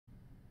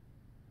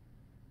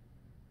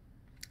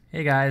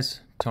Hey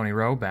guys, Tony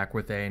Rowe back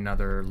with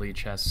another Lead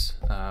Chess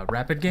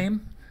Rapid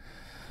game.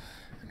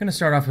 I'm going to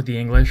start off with the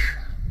English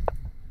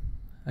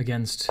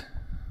against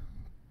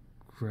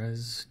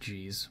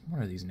Jeez,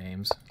 what are these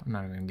names? I'm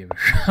not even giving.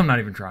 I'm not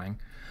even trying.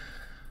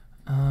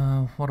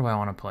 What do I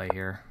want to play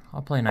here?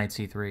 I'll play knight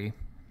c3.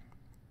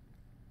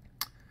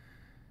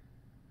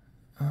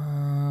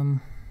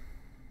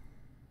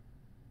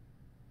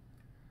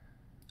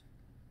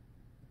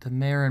 The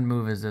Marin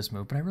move is this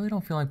move, but I really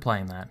don't feel like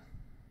playing that.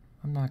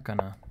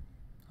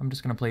 I'm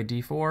just gonna play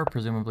d4,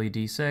 presumably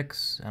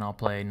d6, and I'll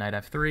play knight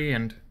f3,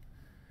 and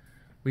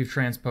we've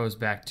transposed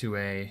back to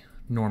a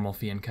normal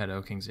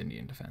Fianchetto King's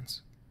Indian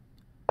defense.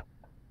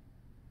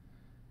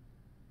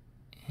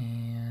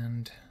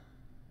 And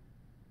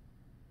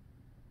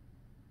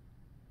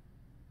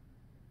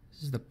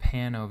this is the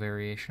Panno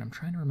variation. I'm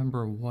trying to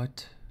remember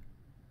what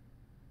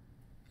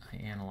I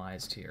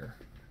analyzed here.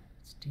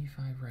 It's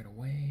d5 right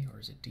away,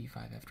 or is it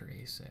d5 after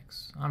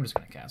a6? I'm just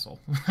gonna castle.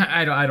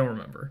 I don't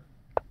remember,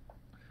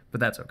 but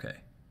that's okay.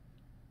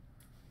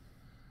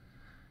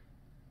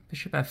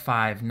 Bishop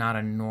f5, not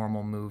a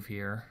normal move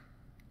here.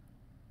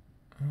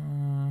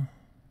 My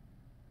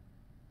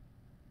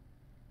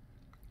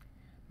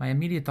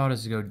immediate thought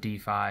is to go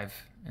d5,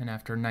 and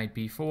after knight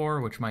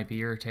b4, which might be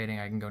irritating,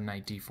 I can go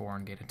knight d4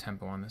 and get a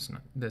tempo on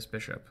this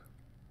bishop.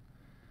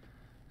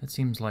 That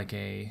seems like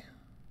a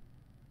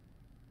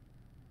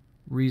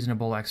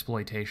reasonable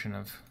exploitation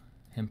of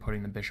him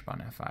putting the bishop on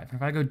f5. And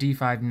if I go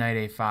d5,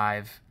 knight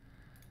a5,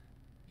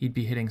 he'd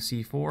be hitting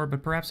c4,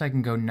 but perhaps I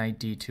can go knight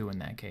d2 in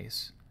that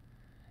case.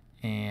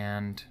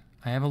 And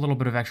I have a little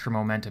bit of extra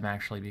momentum,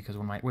 actually, because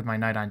with my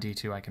knight on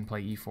d2, I can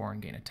play e4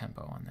 and gain a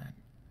tempo on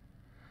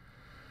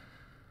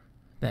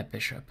that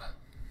bishop.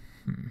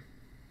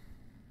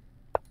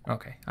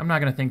 Okay, I'm not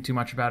going to think too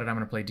much about it. I'm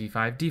going to play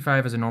d5.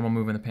 d5 is a normal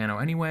move in the Panno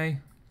anyway.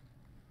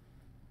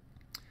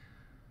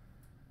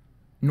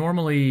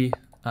 Normally,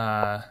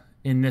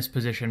 in this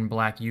position,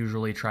 black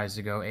usually tries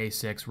to go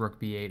a6,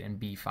 rook b8, and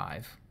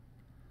b5,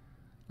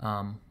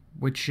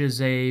 which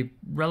is a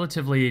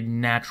relatively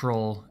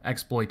natural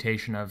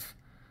exploitation of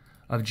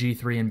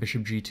g3 and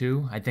bishop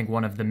g2. I think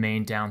one of the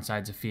main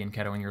downsides of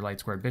fianchettoing your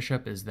light-squared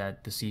bishop is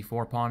that the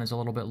c4 pawn is a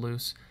little bit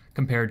loose,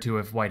 compared to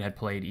if white had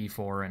played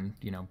e4 and,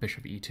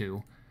 bishop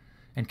e2,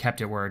 and kept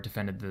it where it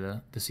defended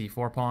the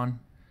c4 pawn.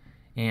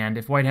 And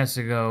if white has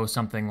to go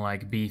something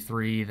like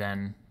b3,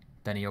 then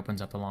he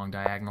opens up the long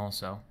diagonal,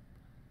 so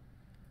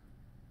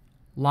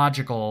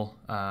logical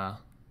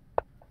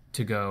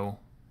to go.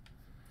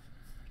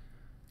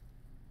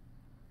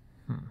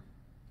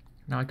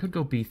 Now I could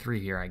go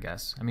b3 here, I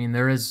guess. I mean,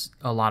 there is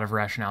a lot of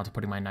rationale to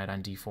putting my knight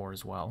on d4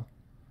 as well.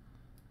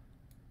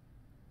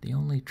 The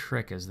only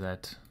trick is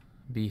that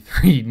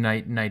b3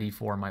 knight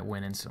e4 might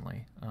win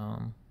instantly.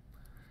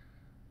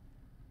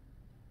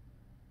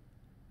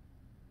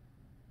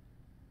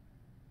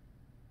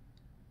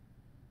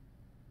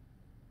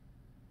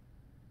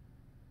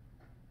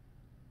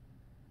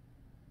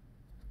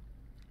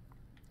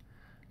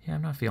 Yeah,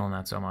 I'm not feeling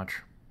that so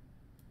much.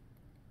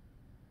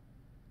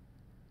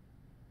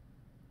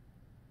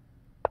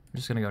 I'm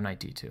just going to go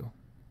knight d2.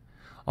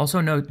 Also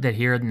note that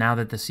here, now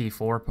that the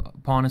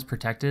c4 pawn is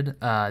protected,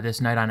 this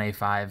knight on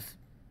a5,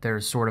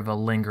 there's sort of a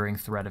lingering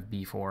threat of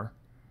b4.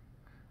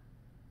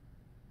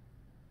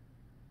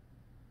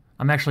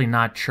 I'm actually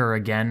not sure,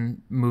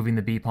 again, moving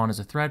the b pawn is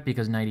a threat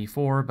because knight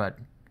e4, but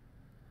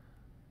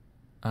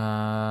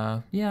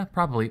yeah,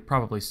 probably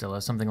still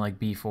is. Something like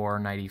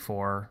b4, knight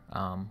e4.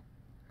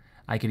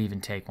 I could even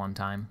take one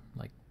time,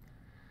 like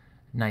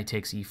knight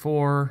takes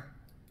e4,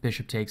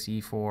 bishop takes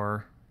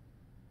e4.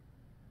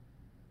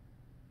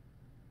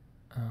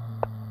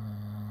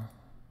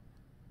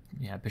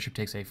 Yeah, bishop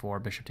takes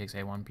a4, bishop takes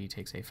a1, b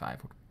takes a5.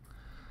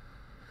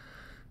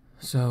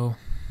 So,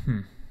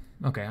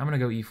 okay, I'm going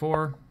to go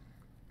e4.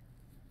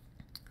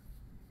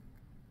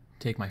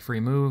 Take my free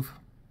move.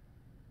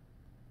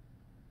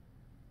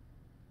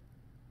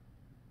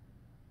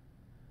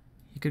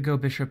 He could go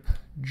bishop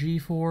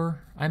g4.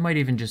 I might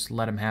even just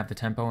let him have the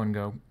tempo and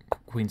go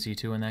queen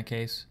c2 in that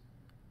case.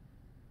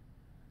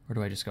 Or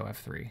do I just go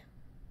f3?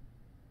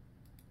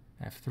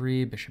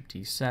 f3, bishop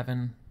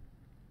d7.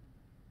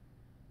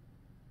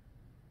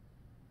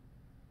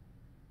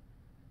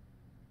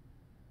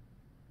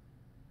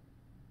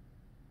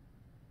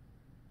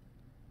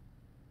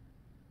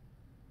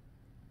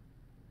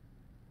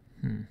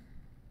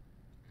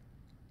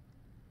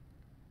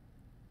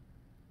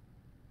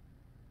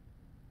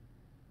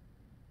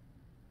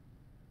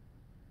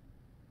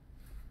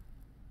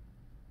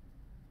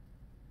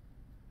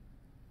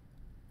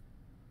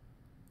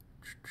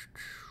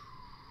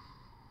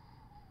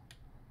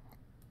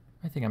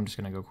 I think I'm just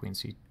going to go queen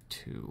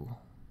c2.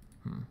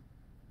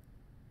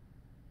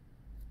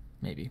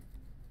 Maybe.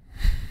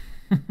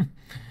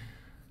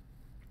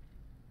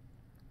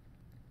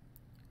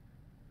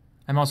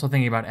 I'm also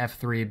thinking about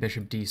f3,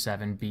 bishop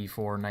d7,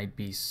 b4, knight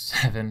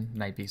b7,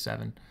 knight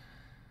b7.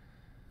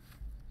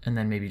 And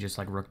then maybe just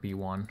like rook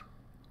b1.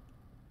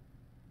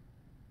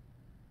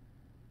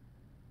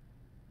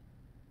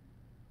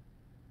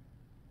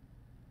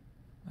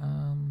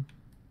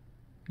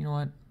 You know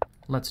what?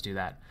 Let's do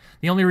that.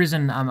 The only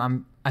reason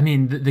I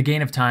mean, the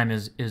gain of time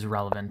is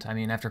relevant. I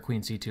mean, after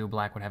queen c2,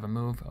 black would have a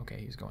move.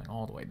 Okay, he's going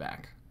all the way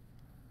back.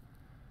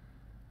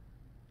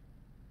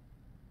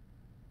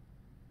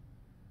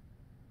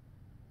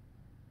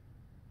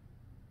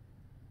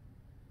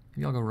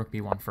 Maybe I'll go rook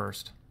b1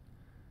 first.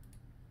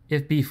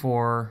 If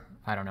b4,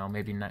 I don't know,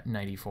 maybe knight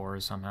e4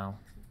 is somehow.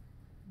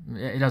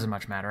 It doesn't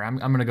much matter. I'm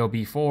going to go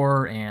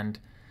b4, and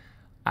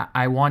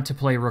I want to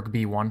play rook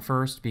b1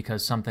 first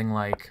because something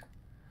like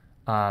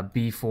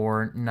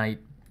b4, knight...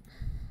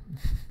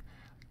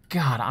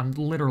 God, I'm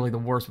literally the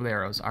worst with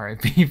arrows. All right,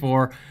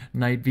 b4,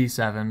 knight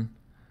b7,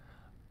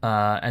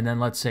 and then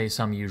let's say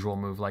some usual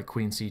move like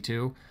queen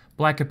c2.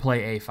 Black could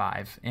play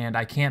a5, and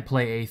I can't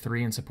play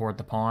a3 and support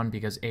the pawn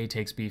because a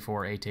takes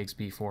b4, a takes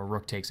b4,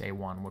 rook takes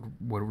a1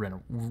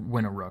 would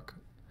win a rook.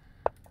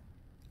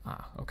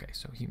 Ah, okay,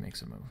 so he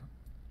makes a move.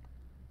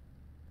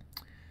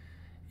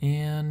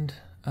 And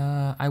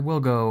I will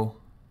go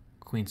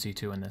queen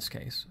c2 in this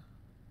case,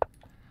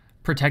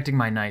 protecting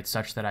my knight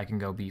such that I can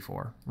go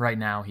b4. Right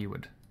now, he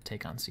would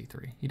take on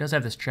c3. He does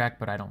have this check,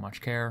 but I don't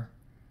much care.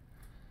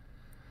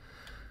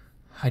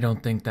 I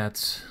don't think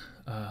that's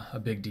a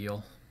big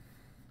deal.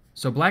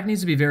 So black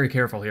needs to be very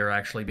careful here,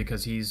 actually,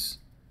 because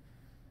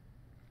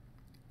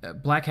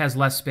black has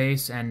less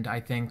space, and I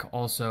think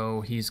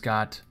also he's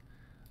got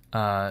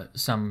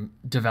some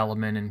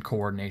development and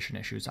coordination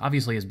issues.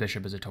 Obviously, his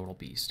bishop is a total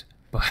beast,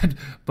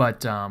 but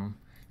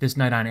this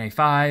knight on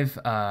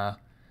a5,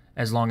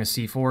 as long as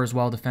c4 is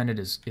well defended,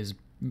 is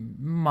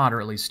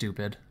moderately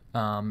stupid.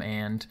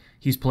 And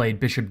he's played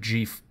bishop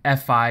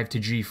f5 to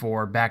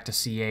g4, back to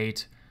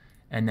c8,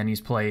 and then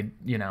he's played,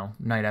 you know,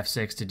 knight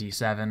f6 to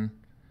d7.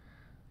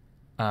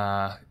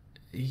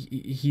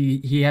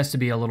 He has to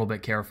be a little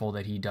bit careful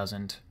that he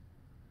doesn't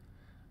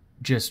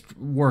just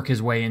work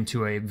his way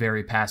into a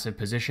very passive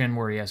position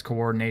where he has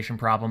coordination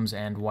problems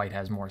and white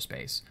has more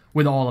space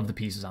with all of the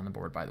pieces on the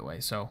board, by the way.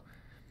 So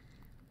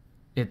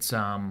it's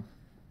a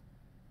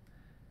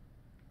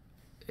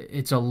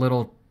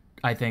little,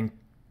 I think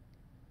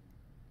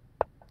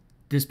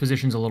this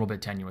position's a little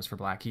bit tenuous for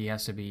black. He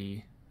has to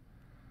be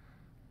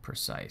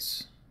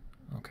precise.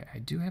 Okay, I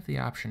do have the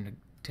option to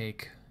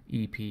take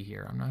EP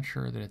here. I'm not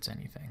sure that it's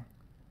anything.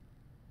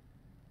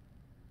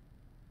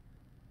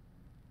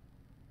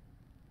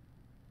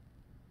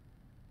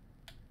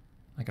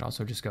 I could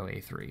also just go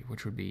a3,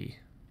 which would be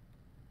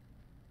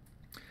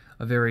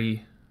a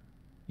very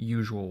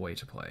usual way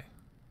to play.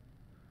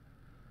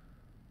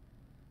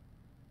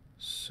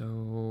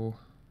 So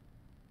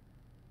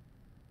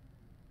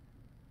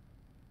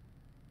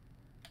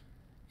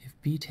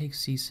if b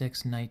takes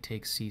c6, knight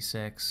takes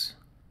c6.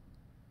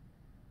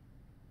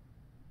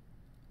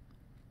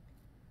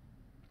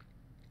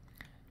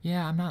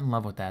 Yeah, I'm not in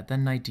love with that.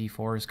 Then knight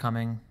d4 is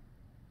coming.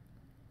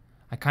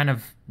 I kind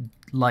of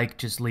like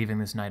just leaving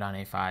this knight on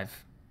a5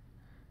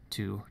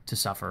 to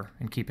suffer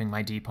and keeping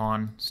my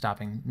d-pawn,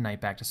 stopping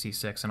knight back to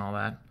c6 and all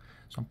that.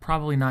 So I'm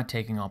probably not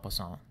taking en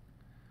passant.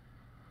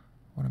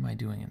 What am I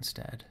doing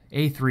instead?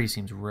 a3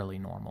 seems really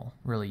normal,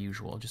 really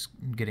usual, just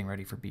getting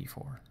ready for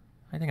b4.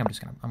 I think I'm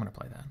gonna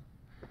play that.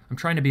 I'm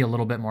trying to be a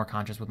little bit more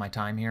conscious with my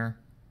time here.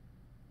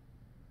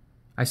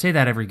 I say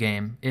that every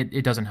game.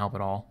 It doesn't help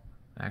at all,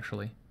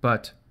 actually.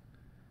 But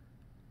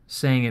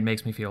saying it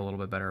makes me feel a little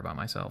bit better about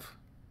myself.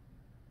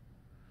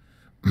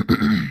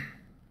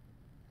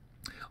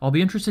 I'll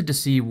be interested to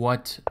see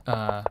what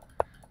the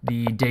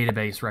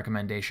database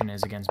recommendation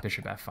is against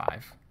bishop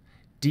f5.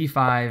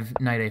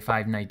 d5, knight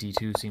a5, knight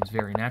d2 seems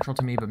very natural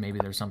to me, but maybe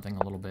there's something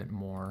a little bit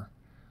more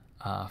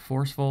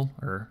forceful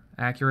or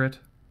accurate.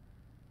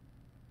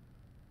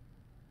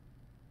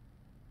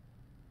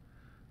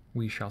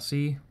 We shall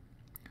see.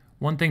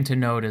 One thing to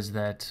note is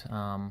that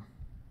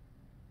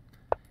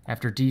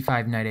after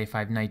d5, knight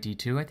a5, knight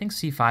d2, I think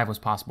c5 was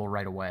possible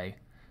right away,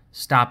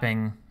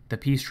 stopping the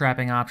piece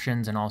trapping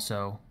options and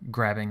also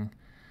grabbing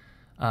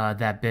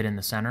that bit in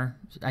the center.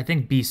 I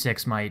think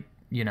b6 might,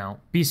 you know,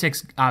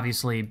 b6,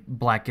 obviously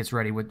black gets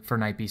ready for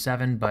knight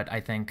b7, but I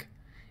think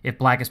if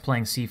black is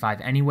playing c5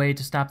 anyway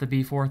to stop the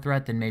b4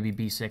 threat, then maybe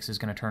b6 is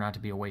going to turn out to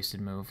be a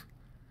wasted move,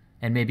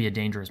 and maybe a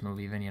dangerous move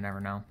even, you never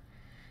know.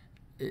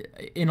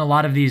 In a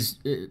lot of these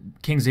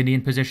King's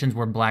Indian positions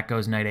where black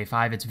goes knight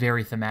a5, it's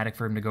very thematic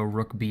for him to go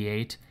rook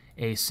b8,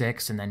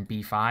 a6, and then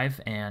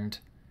b5, and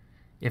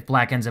if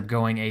black ends up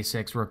going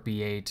a6, rook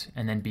b8,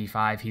 and then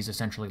b5, he's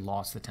essentially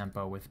lost the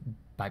tempo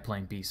by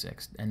playing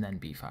b6 and then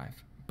b5.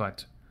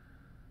 But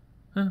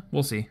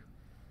we'll see.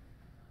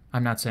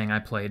 I'm not saying I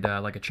played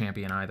like a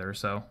champion either,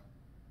 so...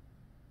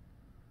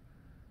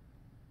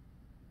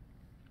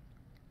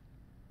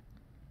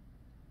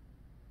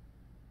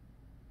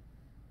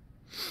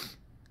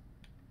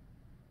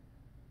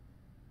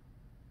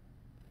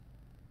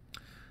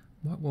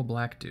 What will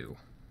black do?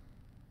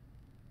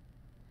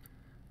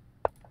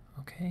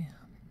 Okay.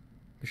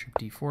 Bishop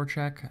d4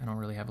 check. I don't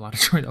really have a lot of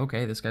choice.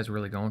 Okay, this guy's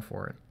really going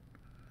for it.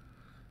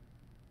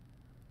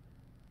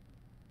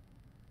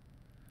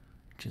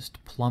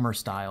 Just plumber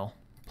style.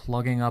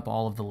 Plugging up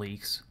all of the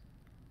leaks.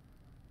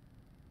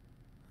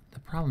 The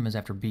problem is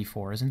after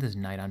b4, isn't this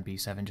knight on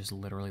b7 just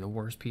literally the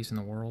worst piece in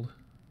the world?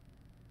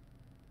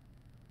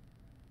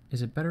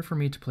 Is it better for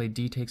me to play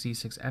d takes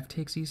e6, f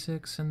takes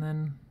e6, and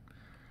then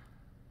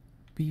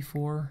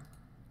b4?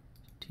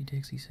 D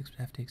takes e6,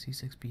 f takes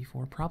e6,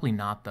 b4? Probably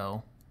not,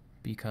 though,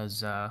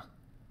 because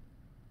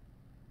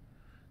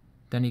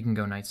then he can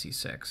go knight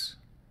c6.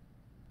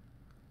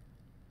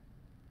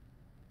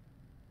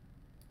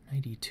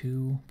 Knight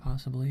e2,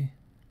 possibly,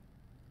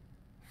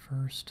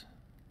 first.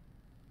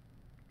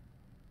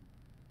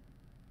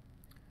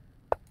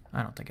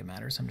 I don't think it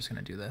matters. I'm just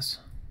going to do this.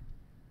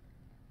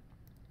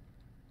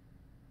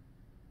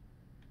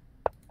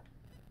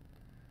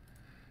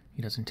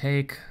 He doesn't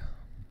take.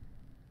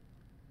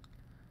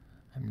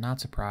 I'm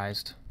not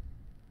surprised.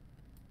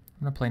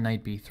 I'm going to play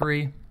knight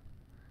b3.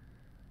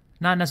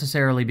 Not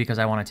necessarily because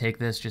I want to take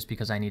this, just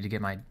because I need to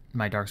get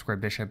my dark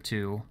squared bishop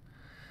to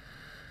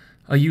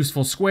a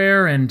useful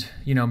square, and,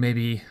 you know,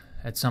 maybe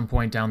at some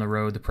point down the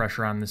road the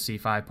pressure on the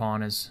c5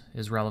 pawn is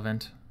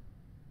relevant.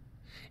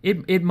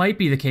 It might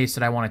be the case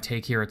that I want to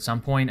take here at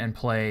some point and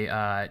play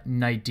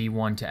knight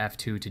d1 to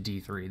f2 to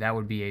d3. That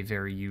would be a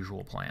very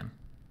usual plan.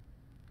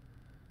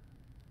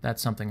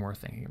 That's something worth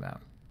thinking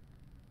about.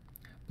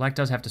 Black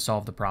does have to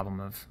solve the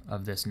problem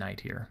of this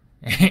knight here,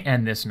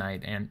 and this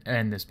knight,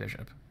 and this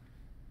bishop.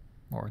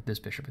 Or this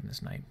bishop and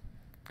this knight.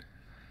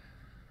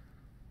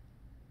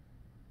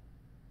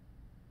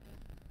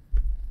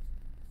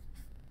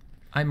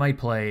 I might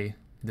play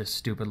this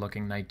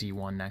stupid-looking knight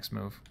d1 next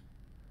move.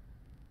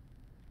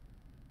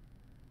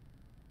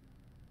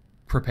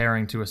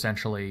 Preparing to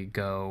essentially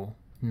go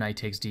knight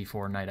takes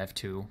d4, knight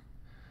f2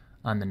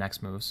 on the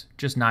next moves.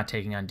 Just not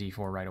taking on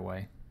d4 right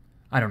away.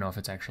 I don't know if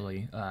it's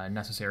actually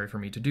necessary for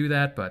me to do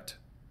that, but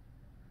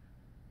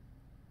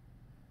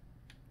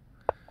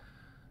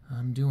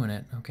I'm doing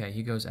it. Okay,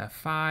 he goes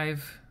f5.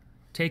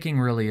 Taking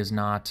really is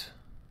not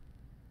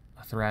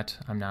a threat.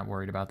 I'm not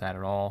worried about that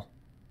at all.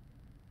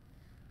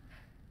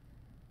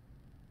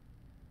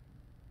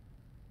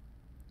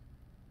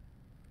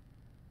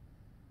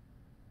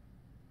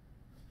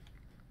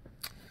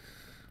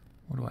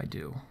 What do I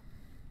do?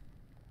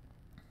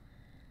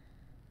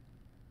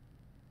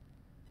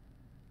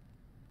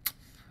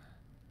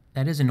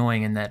 That is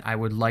annoying in that I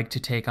would like to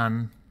take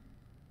on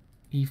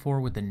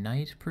e4 with the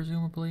knight,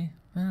 presumably.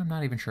 I'm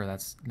not even sure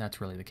that's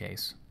really the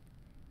case.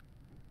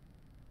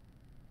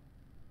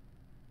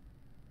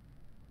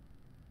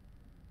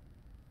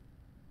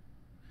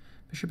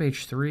 Bishop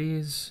h3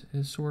 is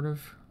sort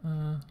of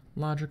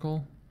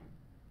logical.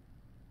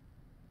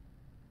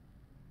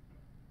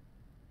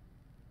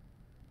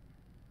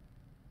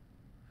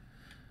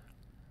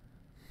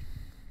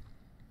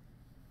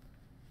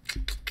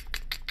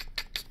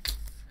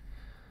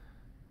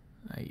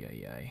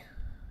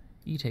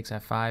 E takes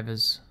f5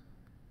 is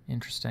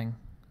interesting.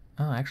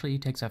 Oh, actually, e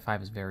takes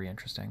f5 is very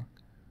interesting.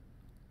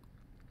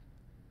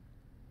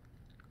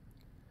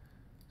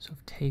 So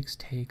if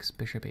takes,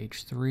 bishop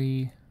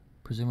h3.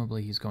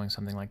 Presumably he's going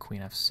something like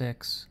queen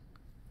f6.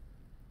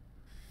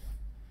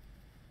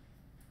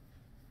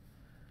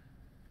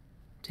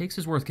 Takes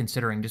is worth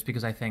considering just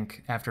because I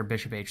think after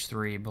bishop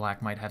h3,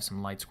 black might have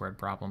some light squared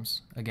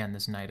problems. Again,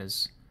 this knight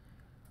is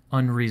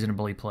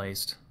unreasonably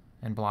placed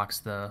and blocks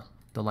the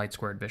light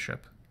squared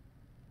bishop.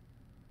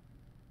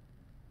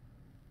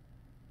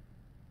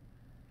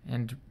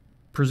 And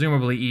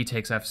presumably e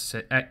takes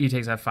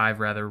f5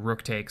 rather,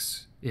 rook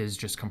takes is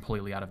just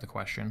completely out of the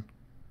question.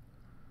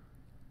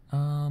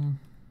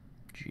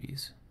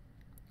 Jeez.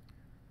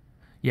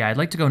 Yeah, I'd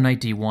like to go knight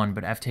d1,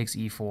 but f takes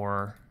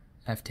e4,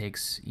 f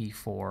takes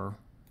e4.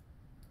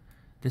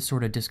 This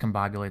sort of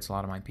discombobulates a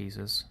lot of my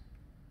pieces.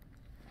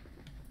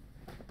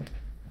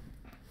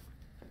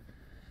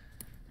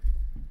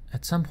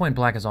 At some point,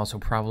 black is also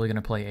probably going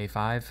to play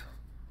a5,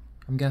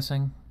 I'm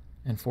guessing,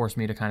 and force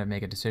me to kind of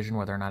make a decision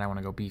whether or not I want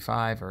to go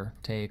b5 or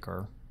take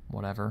or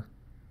whatever.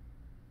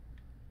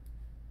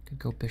 Could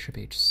go bishop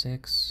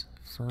h6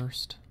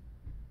 first.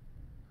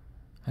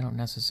 I don't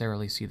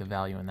necessarily see the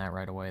value in that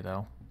right away,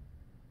 though.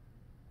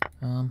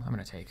 I'm going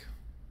to take.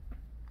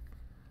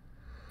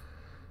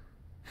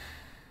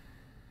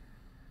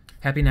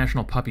 Happy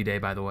National Puppy Day,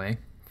 by the way,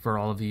 for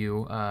all of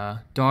you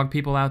dog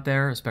people out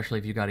there, especially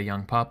if you got a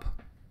young pup.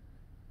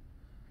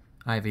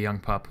 I have a young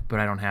pup, but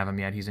I don't have him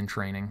yet. He's in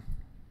training.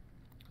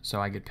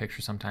 So I get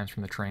pictures sometimes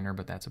from the trainer,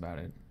 but that's about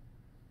it.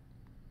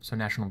 So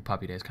National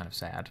Puppy Day is kind of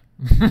sad.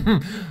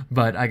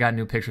 But I got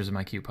new pictures of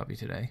my cute puppy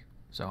today,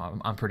 so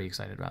I'm pretty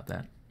excited about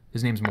that.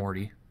 His name's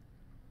Morty.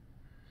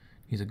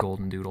 He's a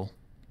golden doodle.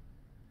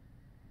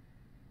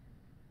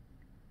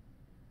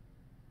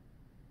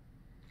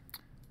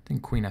 I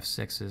think queen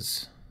f6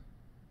 is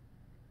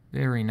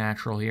very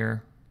natural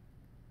here.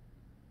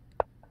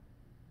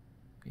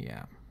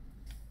 Yeah.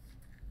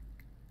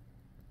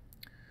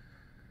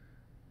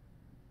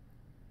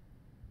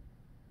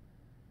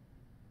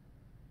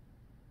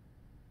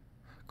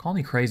 Call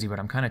me crazy, but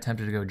I'm kind of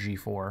tempted to go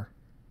g4.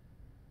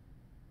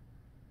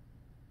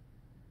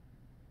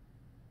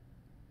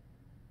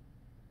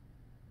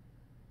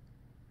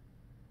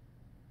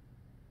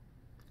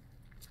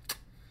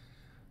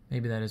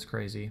 Maybe that is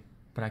crazy,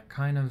 but I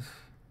kind of...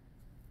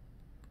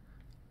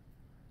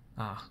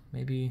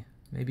 maybe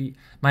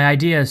my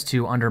idea is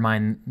to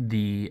undermine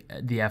the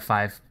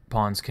f5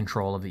 pawn's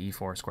control of the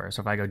e4 square.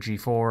 So if I go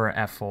g4,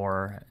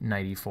 f4,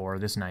 knight e4,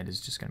 this knight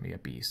is just going to be a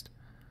beast.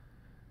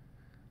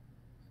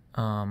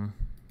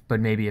 But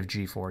maybe if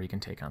g4, you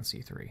can take on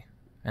c3.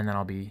 And then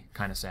I'll be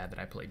kind of sad that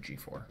I played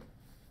g4.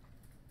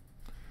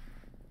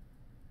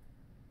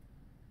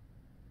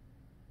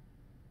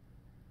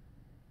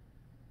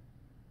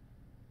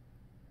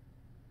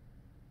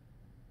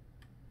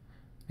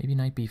 Maybe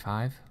knight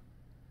b5.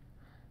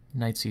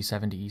 Knight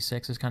c7 to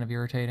e6 is kind of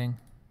irritating.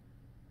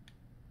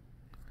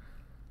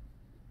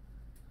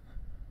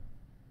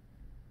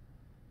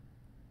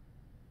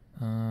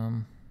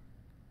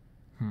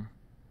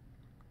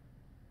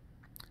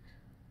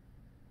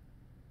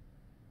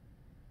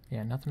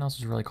 Yeah, nothing else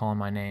is really calling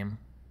my name.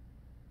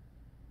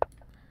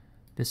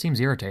 This seems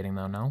irritating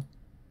though, no?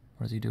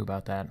 What does he do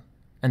about that?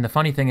 And the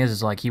funny thing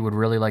is like he would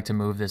really like to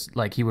move this,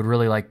 like he would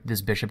really like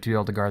this bishop to be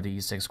able to guard the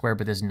e6 square,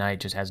 but this knight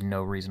just has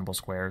no reasonable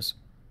squares.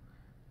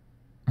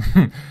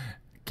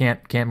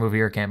 Can't move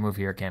here, can't move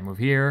here, can't move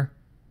here.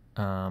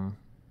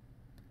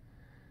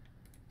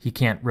 He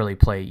can't really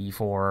play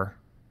e4.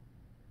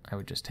 I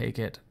would just take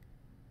it.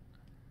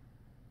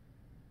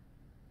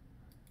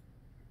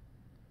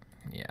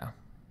 Yeah.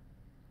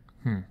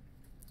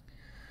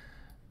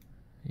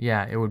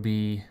 Yeah, it would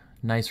be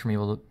nice for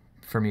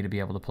me to be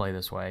able to play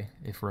this way.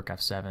 If rook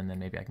f7, then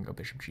maybe I can go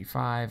bishop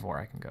g5, or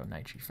I can go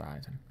knight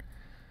g5. And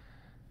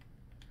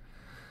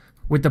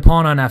with the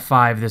pawn on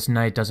f5, this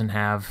knight doesn't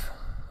have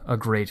a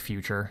great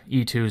future.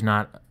 e2 is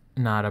not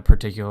a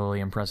particularly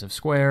impressive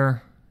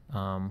square.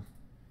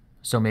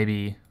 So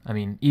maybe, I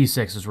mean,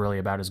 e6 is really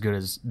about as good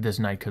as this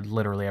knight could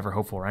literally ever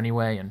hope for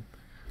anyway, and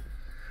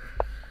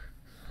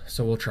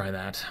so we'll try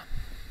that.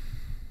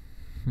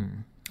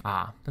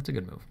 That's a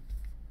good move.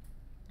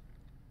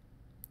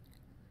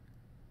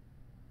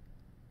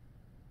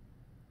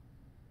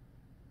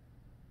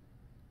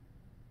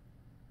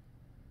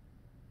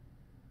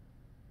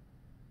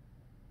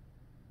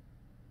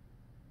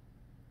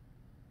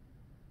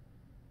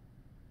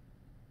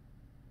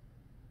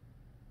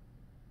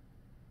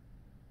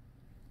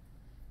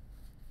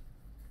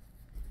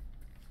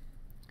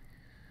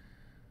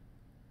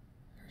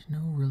 There's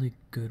no really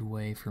good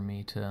way for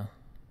me to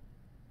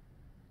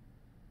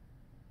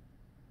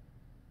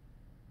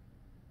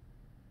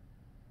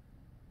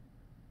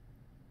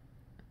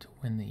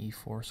win the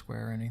e4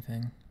 square or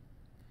anything.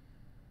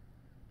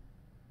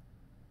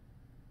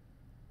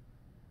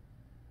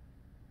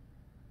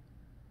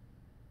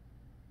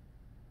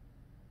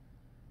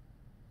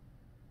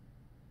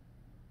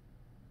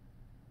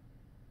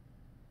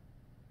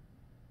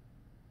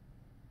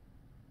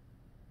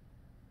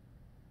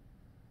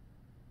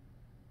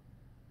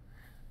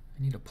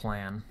 I need a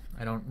plan.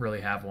 I don't really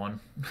have one.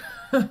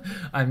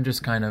 I'm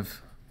just kind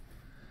of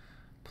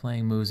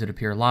playing moves that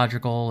appear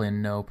logical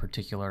in no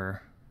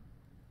particular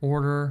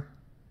order,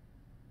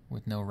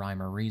 with no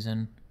rhyme or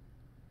reason.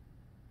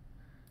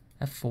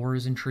 f4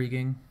 is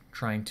intriguing,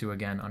 trying to,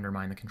 again,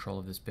 undermine the control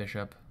of this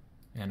bishop,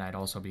 and I'd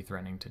also be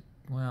threatening to,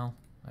 well,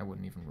 I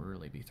wouldn't even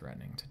really be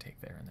threatening to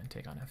take there and then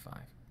take on f5.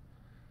 I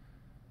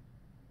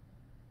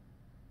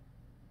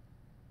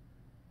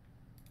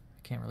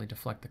can't really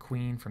deflect the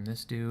queen from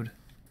this dude.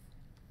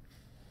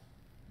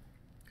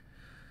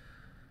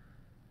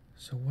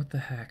 So what the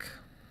heck?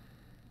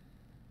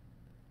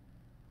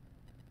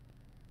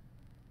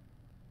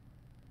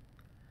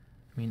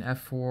 I mean,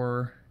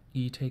 f4,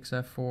 e takes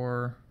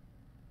f4.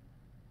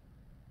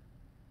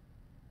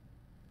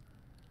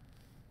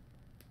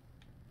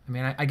 I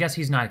mean, I guess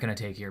he's not going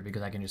to take here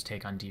because I can just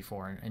take on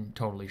d4 and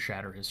totally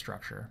shatter his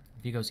structure.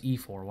 If he goes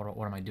e4,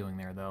 what am I doing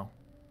there, though?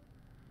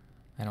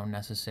 I don't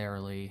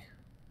necessarily...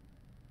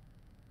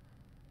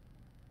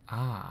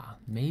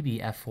 maybe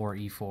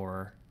f4,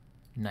 e4,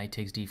 knight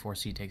takes d4,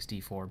 c takes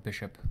d4,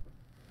 bishop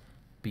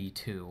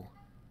b2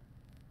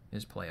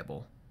 is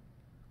playable.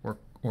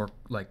 Or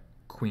like,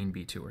 queen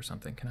b2 or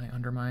something. Can I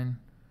undermine?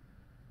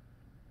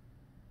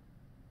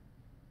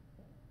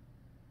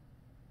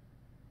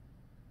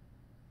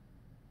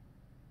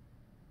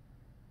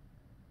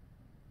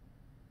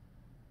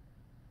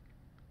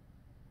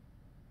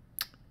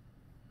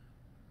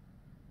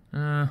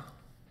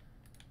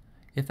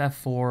 If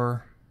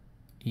f4,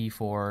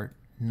 e4,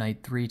 knight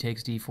 3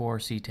 takes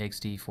d4, c takes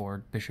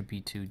d4, bishop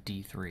b2,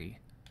 d3.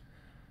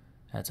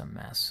 That's a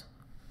mess.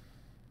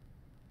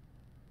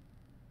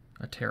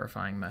 A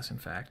terrifying mess, in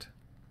fact.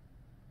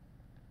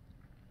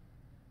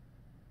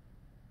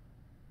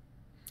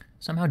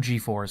 Somehow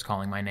g4 is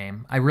calling my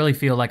name. I really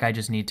feel like I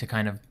just need to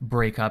kind of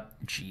break up,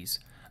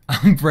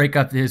 break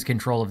up his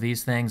control of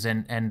these things,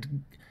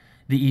 and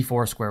the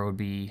e4 square would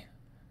be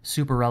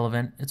super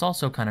relevant. It's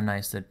also kind of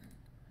nice that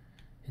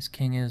his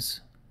king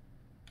is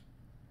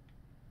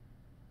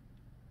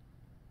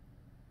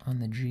on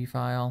the g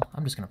file.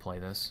 I'm just going to play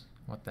this.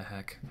 What the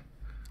heck?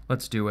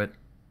 Let's do it.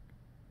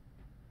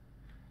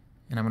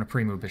 And I'm going to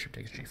pre-move bishop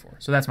takes g4.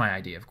 So that's my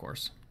idea, of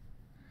course.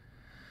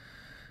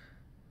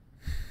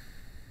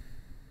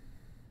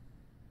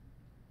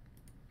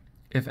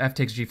 If f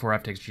takes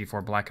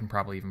g4, black can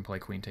probably even play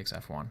queen takes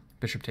f1.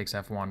 Bishop takes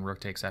f1, rook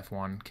takes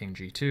f1, king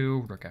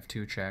g2, rook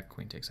f2 check,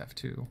 queen takes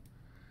f2. What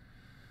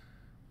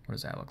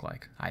does that look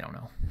like? I don't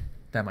know.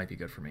 That might be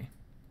good for me.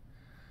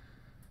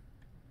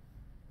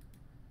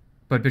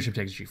 But bishop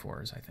takes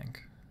g4 is, I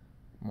think,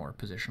 more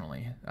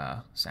positionally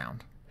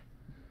sound.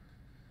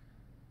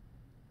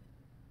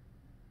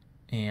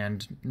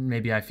 And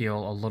maybe I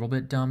feel a little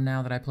bit dumb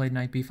now that I played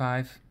knight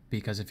b5,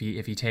 because if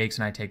he takes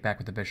and I take back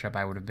with the bishop,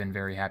 I would have been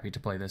very happy to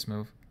play this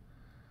move,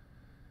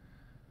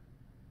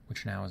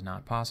 which now is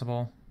not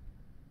possible.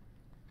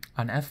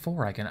 On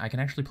f4, I can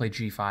actually play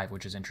g5,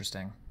 which is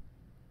interesting.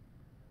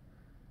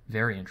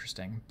 Very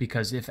interesting,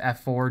 because if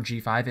f4,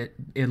 g5,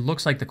 it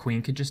looks like the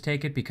queen could just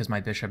take it because my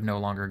bishop no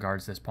longer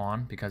guards this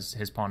pawn because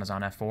his pawn is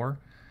on f4.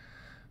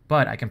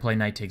 But I can play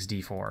knight takes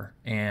d4,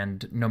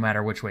 and no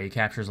matter which way he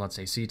captures, let's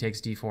say c takes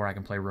d4, I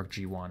can play rook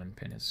g1 and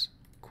pin his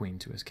queen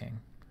to his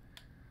king.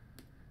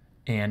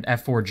 And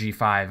f4,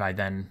 g5, I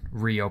then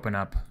reopen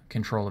up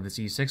control of this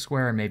e6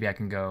 square, and maybe I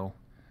can go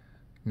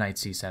knight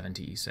c7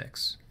 to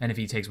e6. And if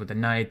he takes with the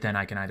knight, then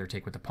I can either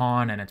take with the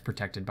pawn, and it's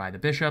protected by the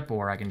bishop,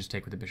 or I can just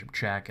take with the bishop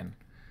check and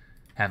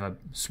have a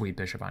sweet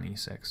bishop on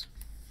e6.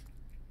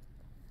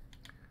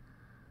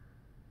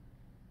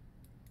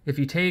 If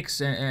he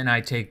takes and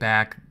I take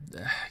back,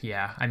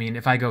 yeah, I mean,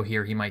 if I go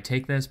here, he might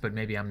take this, but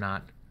maybe I'm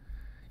not.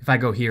 If I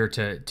go here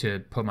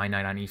to put my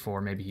knight on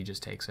e4, maybe he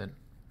just takes it.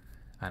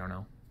 I don't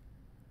know.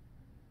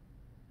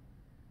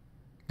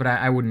 But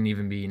I wouldn't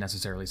even be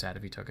necessarily sad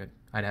if he took it.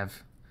 I'd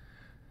have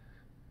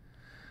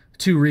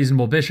two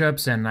reasonable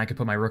bishops, and I could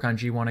put my rook on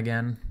g1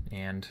 again,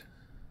 and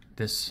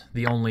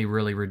the only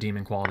really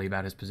redeeming quality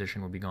about his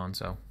position would be gone,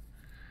 so.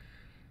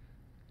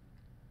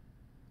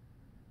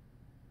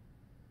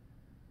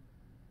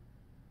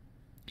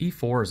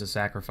 e4 as a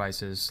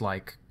sacrifice is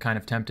like kind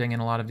of tempting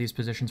in a lot of these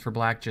positions for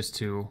black, just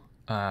to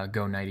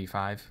go knight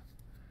e5.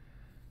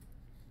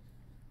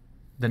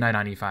 The knight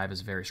on e5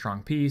 is a very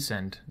strong piece,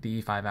 and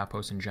the e5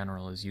 outpost in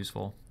general is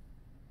useful.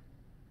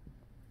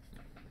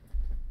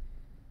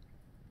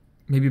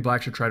 Maybe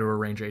black should try to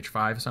arrange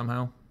h5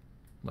 somehow,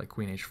 like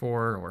queen h4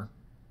 or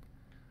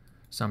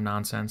some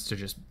nonsense to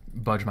just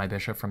budge my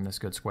bishop from this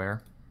good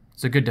square.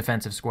 It's a good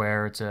defensive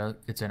square. It's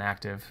an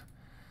active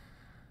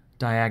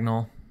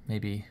diagonal.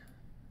 Maybe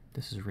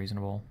this is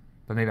reasonable,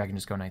 but maybe I can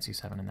just go knight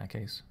c7 in that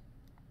case.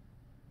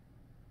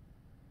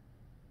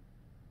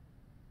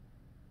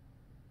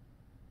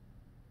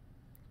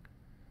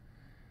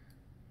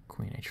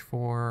 Queen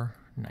h4,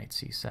 knight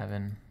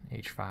c7,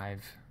 h5,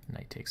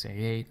 knight takes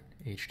a8,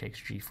 h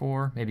takes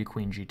g4, maybe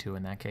queen g2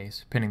 in that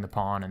case, pinning the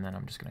pawn, and then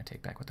I'm just going to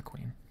take back with the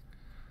queen.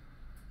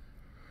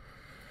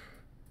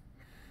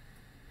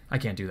 I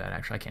can't do that,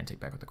 actually. I can't take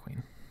back with the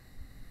queen.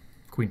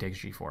 Queen takes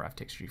g4, f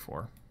takes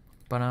g4.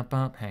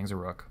 Ba-da-ba, hangs a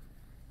rook.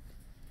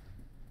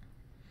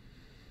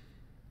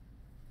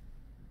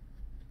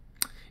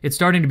 It's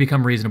starting to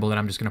become reasonable that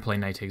I'm just going to play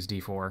knight takes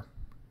d4.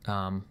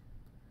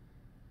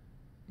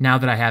 Now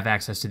that I have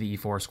access to the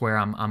e4 square,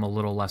 I'm a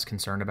little less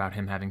concerned about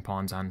him having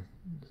pawns on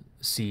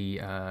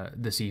c4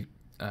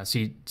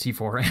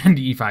 and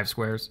e5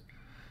 squares.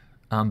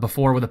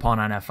 Before, with a pawn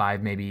on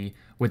f5, maybe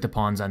with the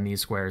pawns on these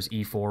squares,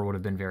 e4 would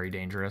have been very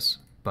dangerous.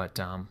 But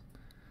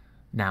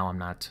now I'm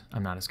not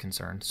as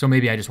concerned. So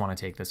maybe I just want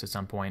to take this at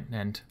some point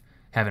and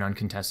have an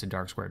uncontested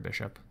dark squared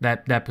bishop.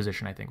 That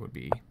position I think would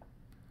be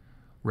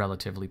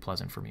relatively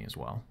pleasant for me as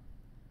well.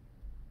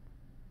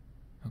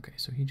 Okay,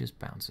 so he just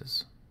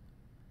bounces.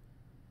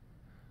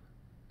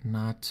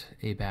 Not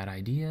a bad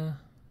idea.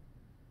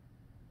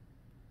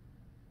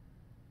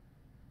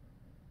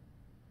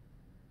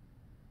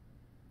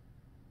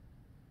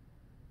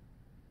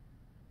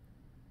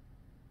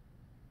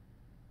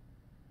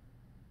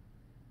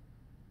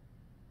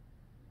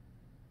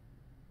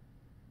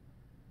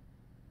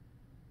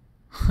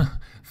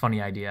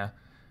 Funny idea.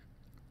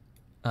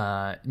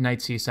 Knight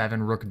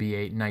c7, rook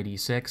b8, knight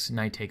e6,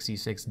 knight takes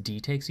e6, d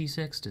takes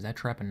e6. Does that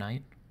trap a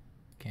knight?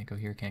 Can't go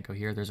here, can't go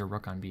here. There's a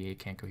rook on b8,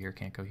 can't go here,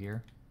 can't go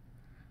here.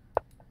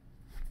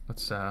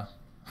 Let's,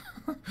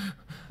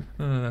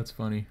 that's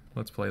funny.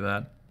 Let's play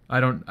that.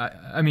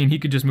 I mean, he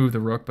could just move the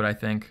rook, but I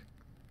think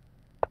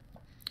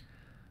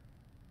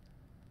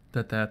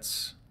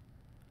that's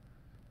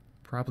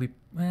probably,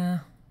 maybe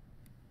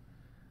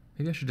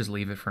I should just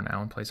leave it for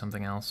now and play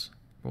something else.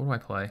 What do I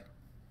play?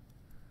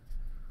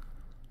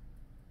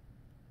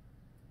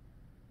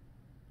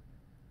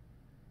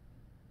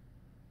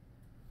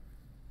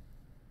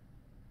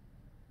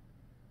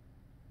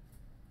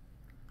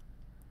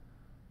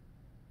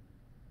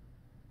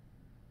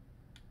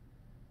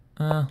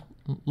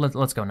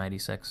 Let's go knight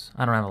e6.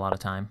 I don't have a lot of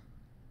time.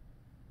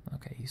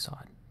 Okay, he saw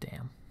it.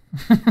 Damn.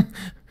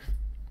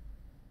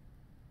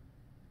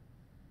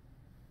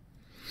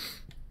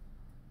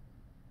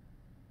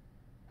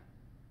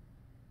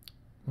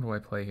 What do I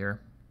play here?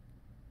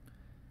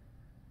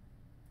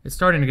 It's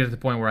starting to get to the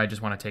point where I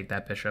just want to take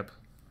that bishop.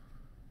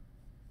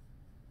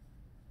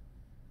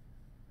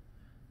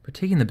 But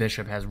taking the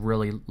bishop has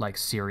really, like,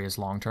 serious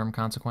long-term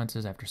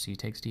consequences after c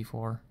takes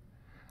d4.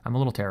 I'm a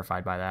little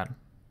terrified by that.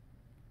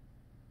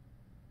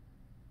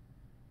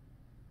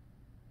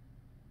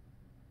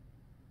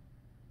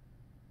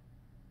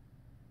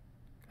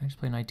 Can I just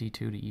play knight d2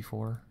 to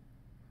e4?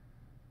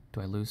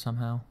 Do I lose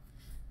somehow?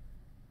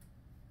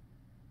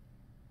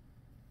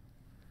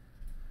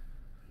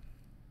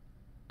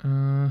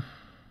 I'm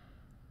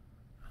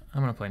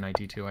going to play knight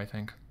d2, I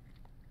think.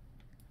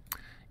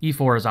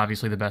 e4 is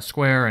obviously the best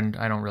square, and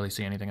I don't really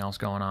see anything else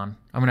going on.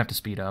 I'm going to have to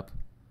speed up.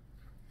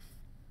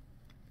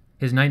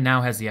 His knight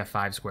now has the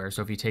f5 square,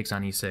 so if he takes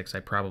on e6,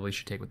 I probably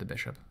should take with the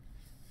bishop.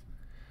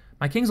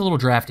 My king's a little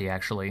drafty,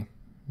 actually.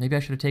 Maybe I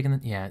should have taken the...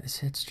 Yeah,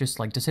 it's just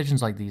like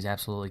decisions like these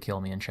absolutely kill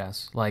me in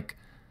chess. Like,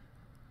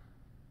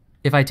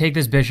 if I take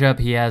this bishop,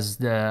 he has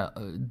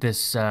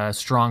this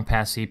strong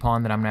pass c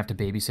pawn that I'm going to have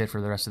to babysit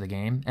for the rest of the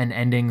game. And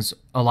endings,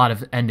 a lot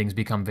of endings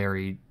become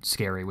very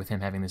scary with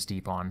him having this d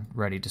pawn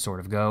ready to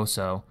sort of go,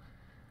 so...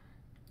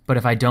 But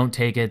if I don't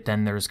take it,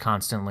 then there's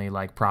constantly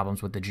like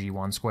problems with the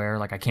g1 square.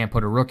 Like I can't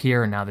put a rook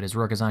here, and now that his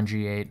rook is on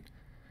g8.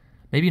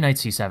 Maybe knight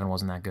c7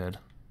 wasn't that good.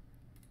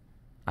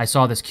 I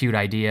saw this cute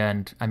idea,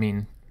 and I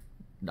mean,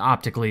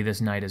 optically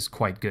this knight is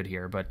quite good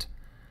here, but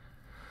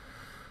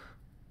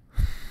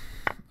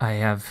I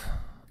have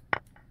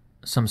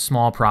some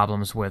small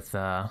problems with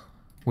the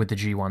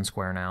g1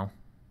 square now.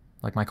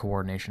 Like my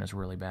coordination is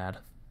really bad.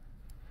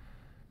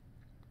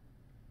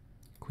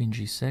 Queen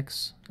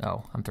g6.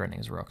 Oh, I'm threatening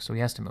his rook, so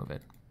he has to move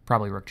it.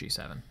 Probably rook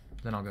g7.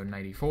 Then I'll go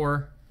knight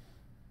e4.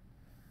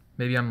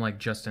 Maybe I'm like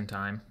just in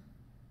time.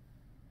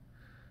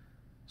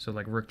 So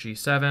like rook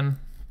g7.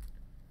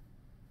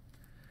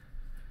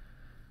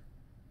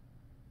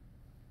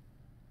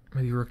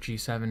 Maybe rook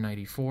g7, knight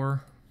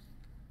e4.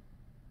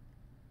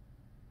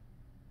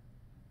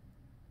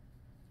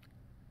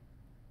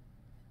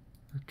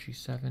 Rook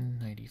g7,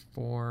 knight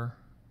e4.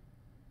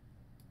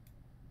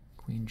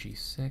 Queen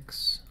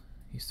g6.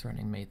 He's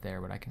threatening mate there,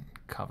 but I can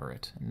cover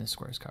it, and this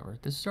square is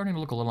covered. This is starting to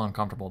look a little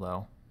uncomfortable,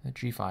 though. The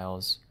g-file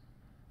is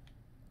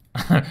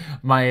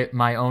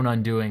my own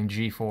undoing.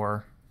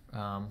 G4,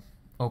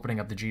 opening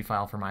up the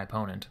g-file for my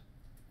opponent.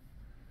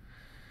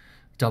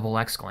 Double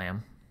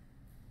exclam.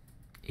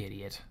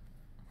 Idiot.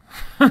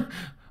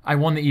 I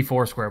won the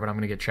e4 square, but I'm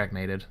going to get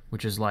checkmated,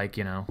 which is like,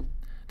 you know,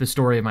 the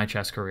story of my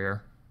chess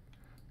career.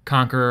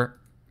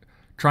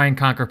 Try and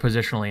conquer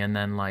positionally, and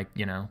then, like,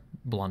 you know,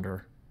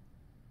 blunder.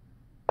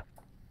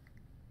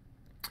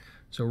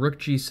 So rook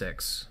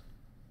g6.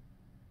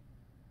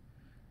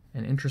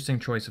 An interesting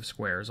choice of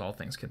squares, all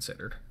things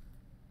considered.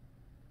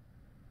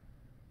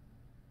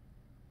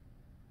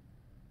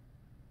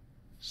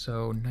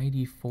 So knight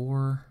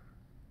e4,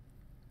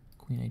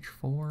 queen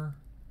h4.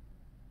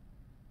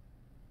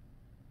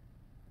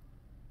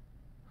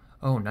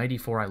 Oh, knight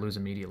e4 I lose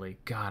immediately.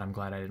 God, I'm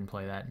glad I didn't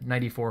play that.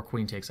 Knight e4,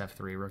 queen takes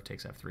f3, rook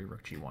takes f3,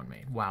 rook g1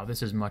 mate. Wow,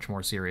 this is much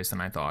more serious than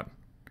I thought.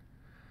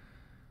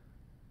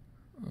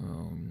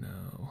 Oh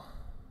no.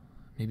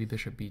 Maybe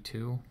bishop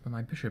b2, but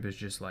my bishop is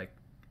just like,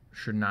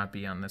 should not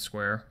be on this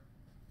square.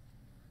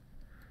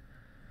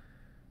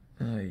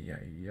 Ay,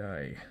 ay,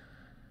 ay.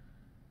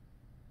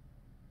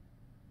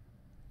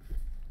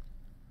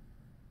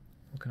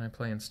 What can I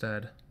play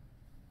instead?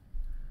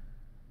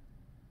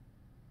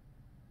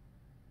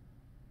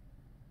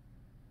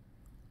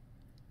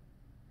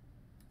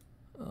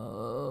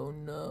 Oh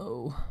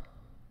no.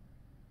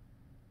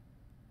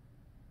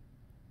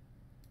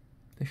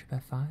 Bishop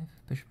f5,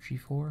 bishop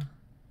g4.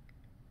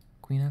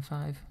 Queen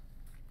f5.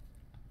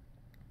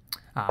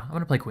 I'm going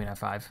to play queen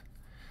f5.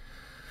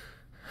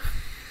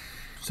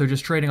 So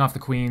just trading off the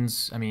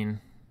queens, I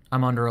mean,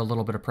 I'm under a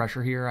little bit of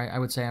pressure here, I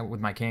would say, with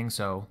my king,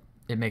 so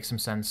it makes some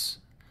sense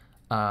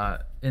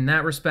in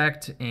that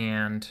respect.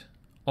 And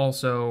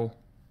also,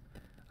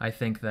 I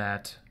think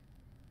that,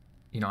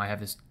 you know, I have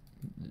this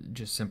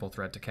just simple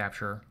threat to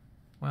capture.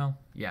 Well,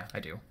 yeah, I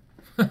do.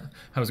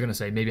 I was going to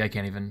say, maybe I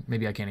can't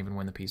even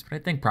win the piece, but I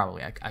think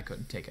probably I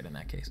couldn't take it in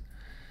that case.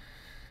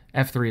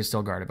 f3 is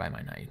still guarded by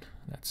my knight.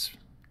 That's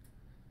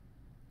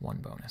one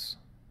bonus.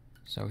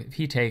 So if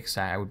he takes,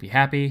 I would be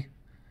happy.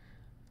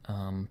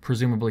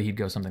 Presumably he'd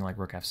go something like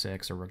rook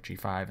f6 or rook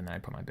g5, and then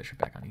I'd put my bishop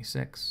back on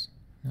e6.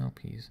 Nope,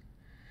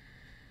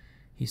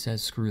 he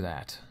says screw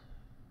that.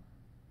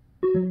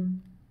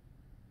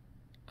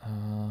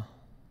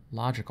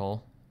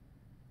 Logical.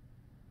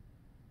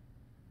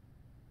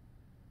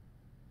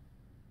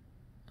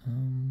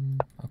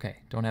 Okay,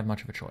 don't have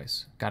much of a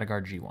choice. Gotta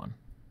guard g1.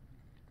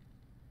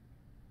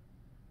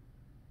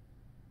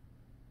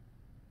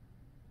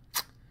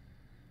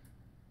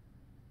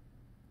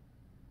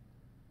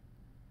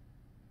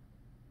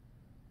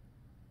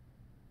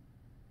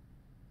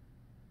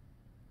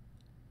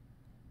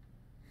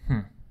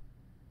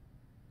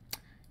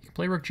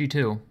 Play rook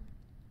g2.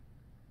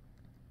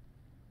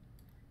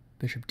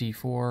 Bishop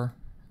d4.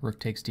 Rook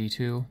takes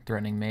d2,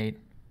 threatening mate.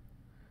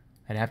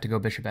 I'd have to go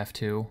bishop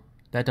f2.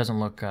 That doesn't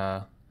look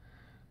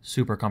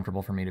super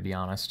comfortable for me, to be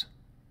honest.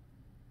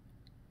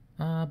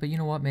 But you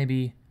know what?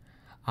 Maybe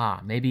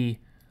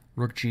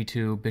rook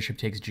g2, bishop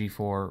takes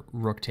g4,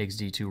 rook takes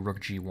d2, rook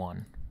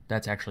g1.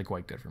 That's actually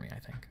quite good for me, I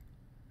think.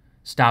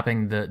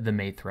 Stopping the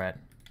mate threat.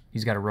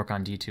 He's got a rook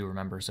on d2,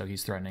 remember, so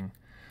he's threatening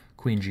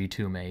queen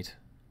g2 mate.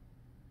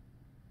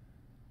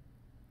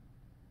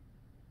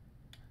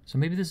 So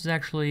maybe this is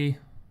actually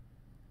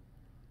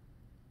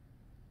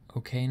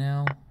okay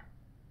now.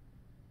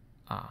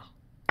 Ah,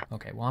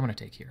 okay. Well, I'm going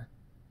to take here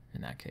in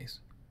that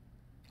case.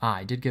 Ah,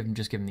 I did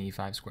just give him the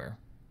e5 square.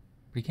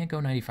 But he can't go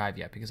 95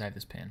 yet because I have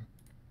this pin.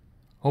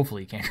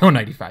 Hopefully he can't go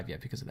 95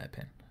 yet because of that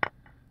pin.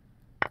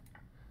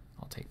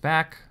 I'll take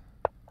back.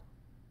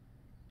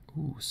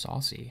 Ooh,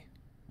 saucy.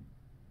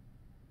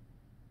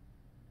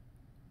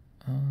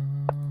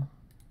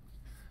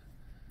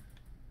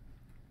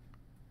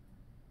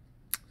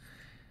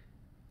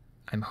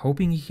 I'm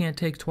hoping he can't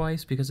take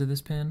twice because of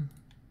this pin.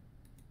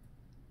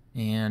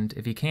 And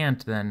if he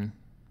can't, then,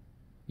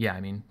 yeah,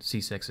 I mean,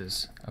 c6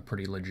 is a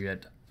pretty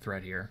legit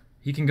threat here.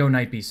 He can go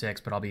knight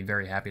b6, but I'll be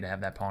very happy to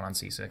have that pawn on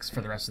c6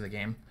 for the rest of the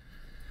game.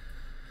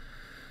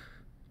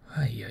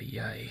 Ay,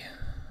 ay, ay.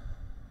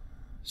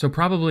 So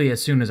probably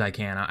as soon as I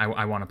can,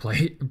 I want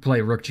to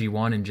play rook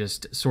g1 and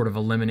just sort of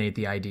eliminate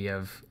the idea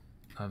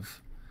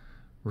of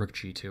rook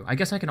g2. I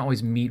guess I can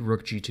always meet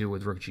rook g2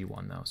 with rook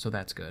g1, though, so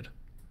that's good.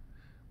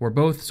 We're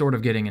both sort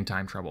of getting in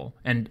time trouble.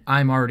 And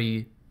I'm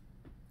already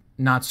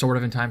not sort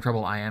of in time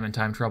trouble. I am in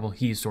time trouble.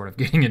 He's sort of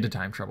getting into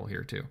time trouble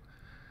here, too.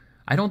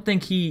 I don't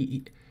think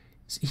he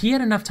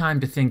had enough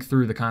time to think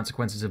through the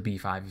consequences of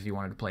b5 if he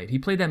wanted to play it. He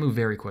played that move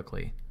very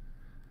quickly.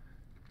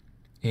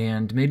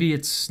 And maybe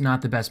it's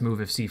not the best move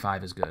if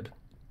c5 is good.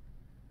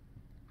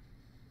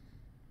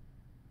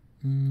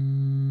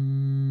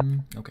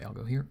 Okay, I'll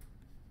go here.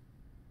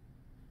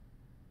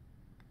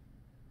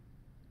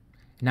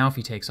 Now if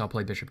he takes, I'll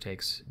play bishop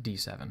takes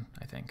d7,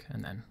 I think,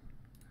 and then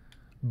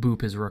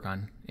boop his rook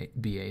on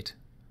b8.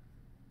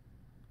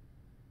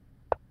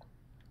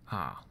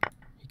 Ah,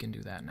 he can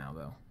do that now,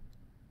 though.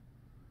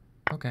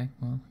 Okay,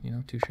 well, you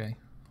know, touche.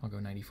 I'll go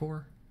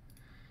 94.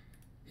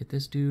 Hit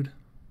this dude.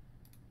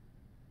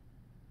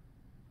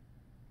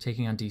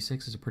 Taking on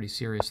d6 is a pretty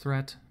serious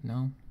threat.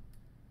 No.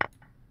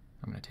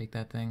 I'm going to take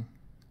that thing.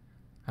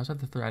 I also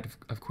have the threat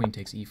of queen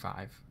takes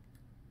e5,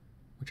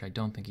 which I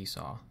don't think he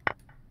saw.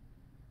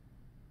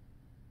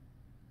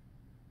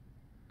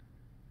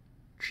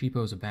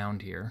 Cheapos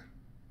abound here.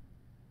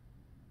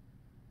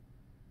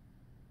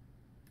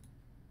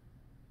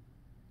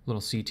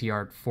 Little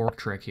CTR fork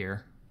trick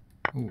here.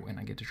 Ooh, and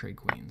I get to trade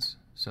queens.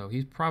 So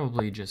he's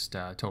probably just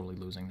totally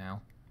losing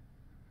now.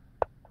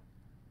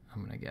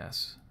 I'm going to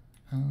guess.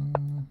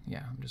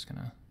 Yeah, I'm just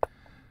going to...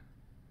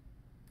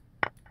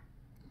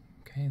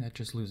 Okay, that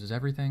just loses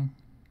everything.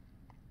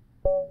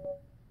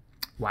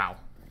 Wow.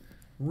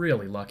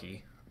 Really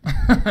lucky.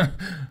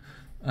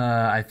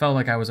 I felt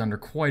like I was under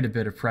quite a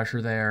bit of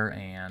pressure there,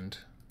 and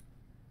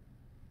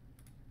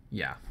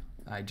yeah,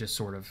 I just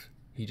sort of,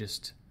 he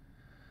just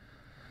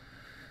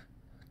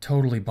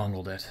totally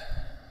bungled it.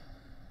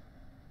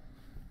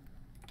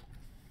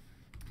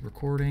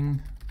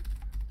 Recording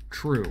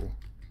true.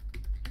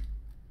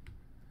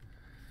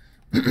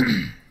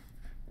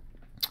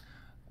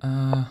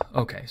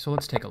 Okay, so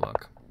let's take a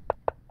look.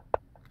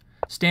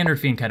 Standard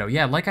Fianchetto.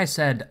 Yeah, like I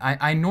said,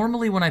 I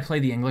normally, when I play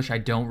the English, I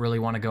don't really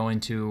want to go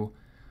into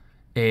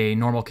a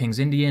normal King's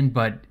Indian,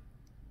 but,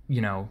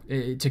 you know,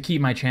 to keep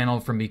my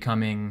channel from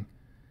becoming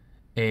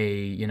a,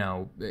 you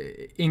know,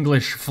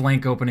 English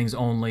flank openings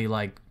only,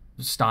 like,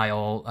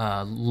 style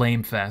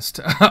lame fest,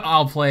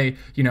 I'll play,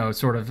 you know,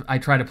 sort of, I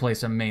try to play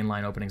some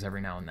mainline openings every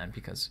now and then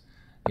because,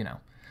 you know.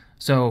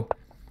 So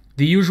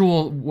the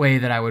usual way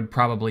that I would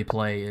probably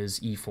play is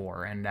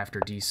e4, and after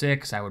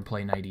d6, I would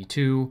play knight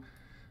e2,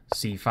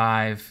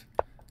 c5,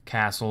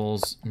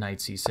 castles, knight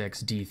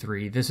c6,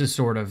 d3. This is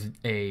sort of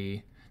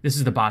a... This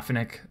is the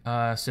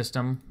Botvinnik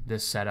system,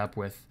 this setup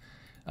with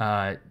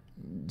c4,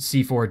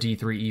 d3,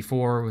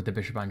 e4 with the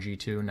bishop on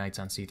g2, knights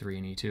on c3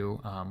 and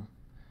e2.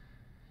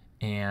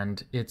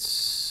 And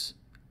it's...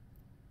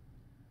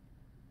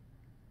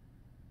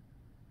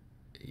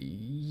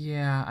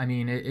 Yeah, I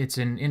mean, it's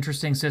an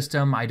interesting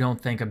system. I don't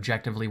think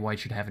objectively white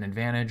should have an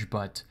advantage,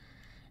 but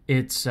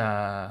it's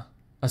a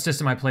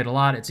system I played a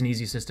lot. It's an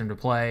easy system to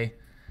play.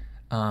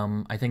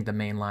 I think the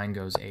main line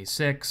goes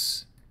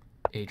a6,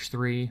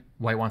 h3.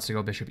 White wants to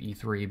go bishop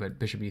e3, but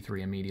bishop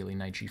e3 immediately,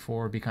 knight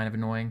g4 would be kind of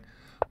annoying.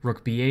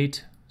 Rook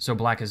b8. So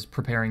black is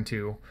preparing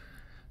to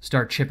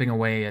start chipping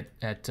away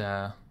at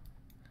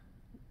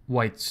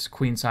white's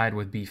queen side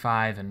with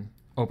b5 and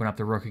open up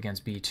the rook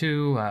against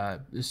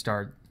b2,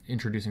 start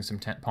introducing some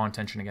pawn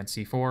tension against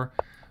c4.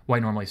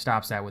 White normally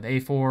stops that with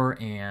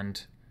a4,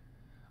 and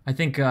I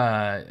think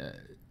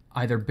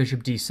either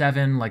bishop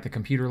d7, like the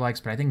computer likes,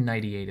 but I think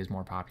knight e8 is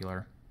more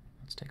popular.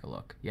 Let's take a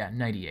look. Yeah,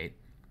 knight e8.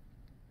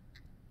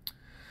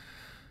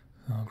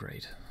 Oh,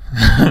 great.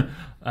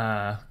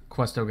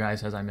 Questo guy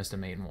says I missed a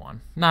mate in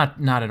one. Not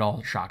at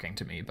all shocking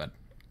to me, but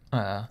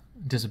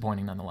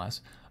disappointing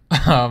nonetheless.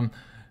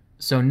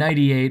 So knight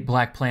e8,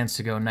 black plans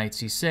to go knight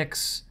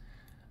c6,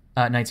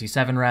 knight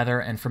c7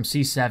 rather, and from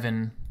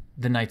c7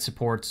 the knight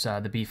supports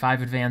the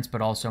b5 advance,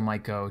 but also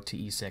might go to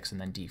e6 and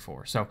then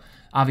d4. So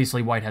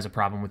obviously white has a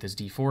problem with his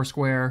d4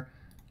 square.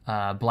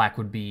 Black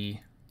would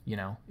be, you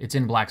know, it's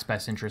in black's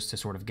best interest to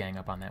sort of gang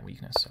up on that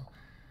weakness. So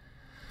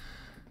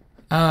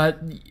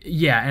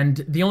Yeah,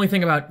 and the only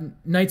thing about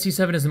knight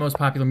c7 is the most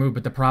popular move,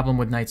 but the problem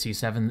with knight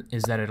c7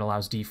 is that it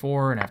allows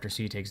d4, and after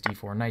c takes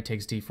d4, knight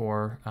takes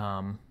d4.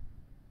 I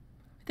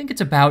think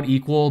it's about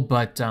equal,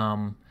 but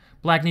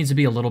black needs to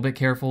be a little bit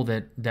careful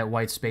that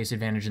white's space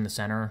advantage in the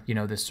center, you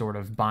know, this sort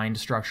of bind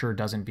structure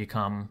doesn't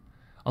become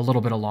a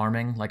little bit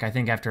alarming. Like, I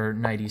think after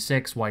knight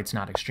e6, white's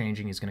not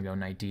exchanging. He's going to go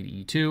knight d to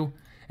e2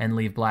 and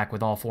leave black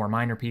with all 4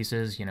 minor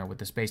pieces, you know, with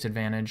the space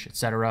advantage,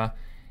 etc.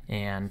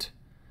 And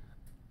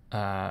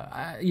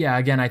yeah,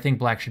 again, I think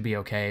black should be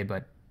okay,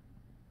 but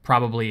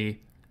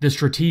probably the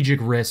strategic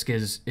risk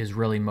is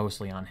really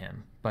mostly on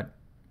him. But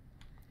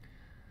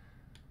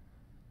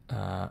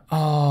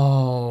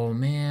oh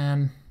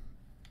man,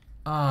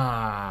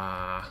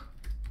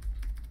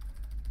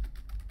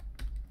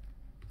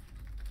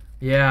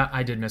 yeah,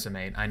 I did miss a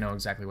mate. I know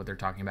exactly what they're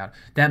talking about.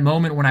 That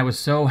moment when I was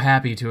so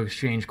happy to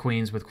exchange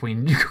queens with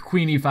queen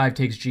e5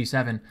 takes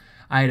g7,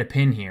 I had a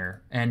pin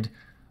here, and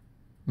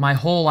my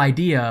whole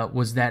idea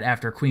was that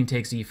after queen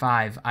takes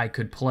e5, I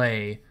could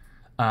play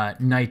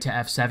knight to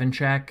f7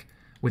 check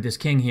with this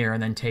king here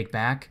and then take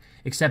back,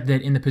 except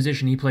that in the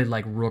position he played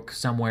like rook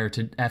somewhere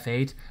to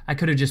f8, I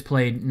could have just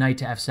played knight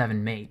to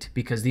f7 mate,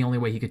 because the only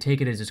way he could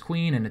take it is his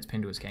queen and it's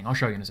pinned to his king. I'll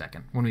show you in a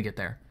second when we get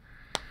there.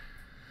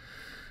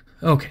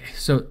 Okay,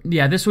 so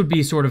yeah, this would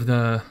be sort of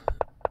the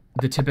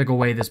typical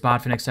way this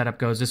Botvinnik setup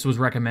goes. This was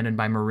recommended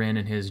by Marin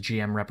in his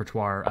GM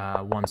Repertoire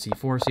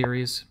 1c4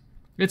 series.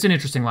 It's an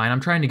interesting line. I'm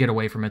trying to get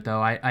away from it,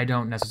 though. I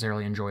don't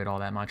necessarily enjoy it all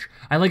that much.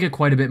 I like it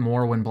quite a bit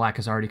more when black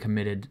has already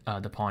committed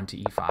the pawn to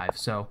e5.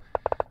 So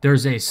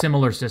there's a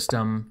similar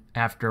system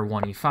after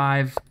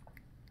 1e5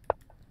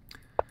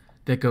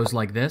 that goes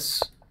like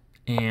this.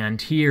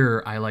 And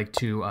here I like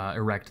to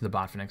erect the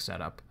Botvinnik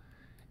setup.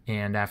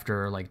 And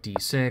after like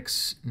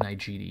d6, knight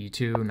g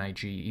to e2, knight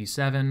g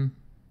e7,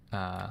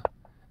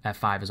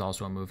 f5 is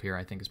also a move here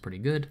I think is pretty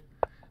good.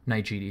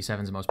 Knight g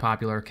d7 is the most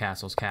popular.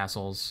 Castles,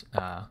 castles.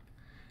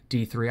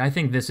 D3. I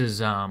think this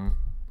is a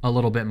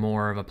little bit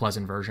more of a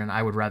pleasant version.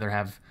 I would rather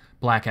have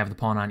black have the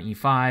pawn on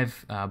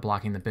e5,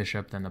 blocking the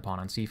bishop, than the pawn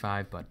on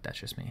c5, but that's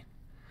just me.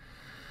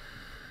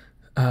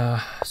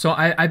 So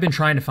I've been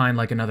trying to find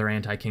like another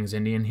anti-King's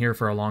Indian here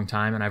for a long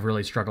time, and I've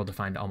really struggled to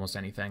find almost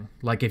anything.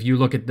 Like if you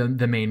look at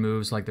the main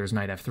moves, like there's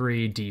knight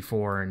f3,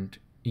 d4, and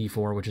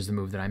e4, which is the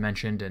move that I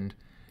mentioned, and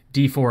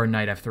d4 and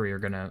knight f3 are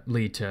going to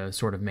lead to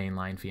sort of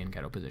mainline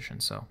Fianchetto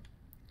positions, so...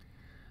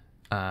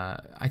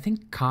 I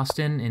think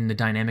Costin in the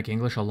Dynamic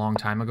English a long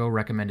time ago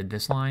recommended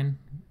this line,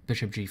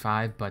 bishop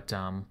g5, but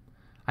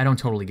I don't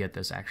totally get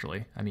this,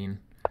 actually. I mean,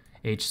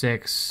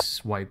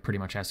 h6, white pretty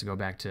much has to go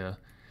back to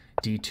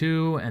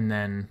d2, and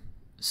then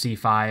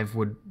c5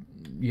 would,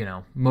 you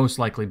know, most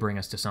likely bring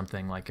us to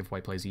something like if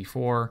white plays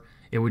e4,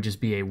 it would just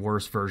be a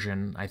worse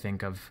version, I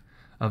think, of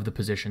the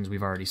positions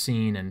we've already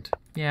seen, and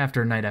yeah,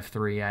 after knight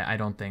f3, I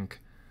don't think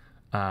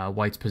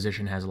white's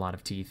position has a lot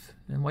of teeth.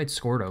 And white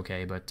scored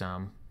okay, but...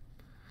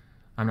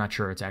 I'm not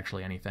sure it's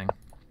actually anything.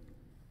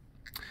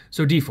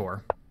 So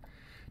d4,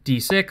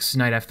 d6,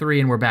 knight f3,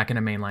 and we're back in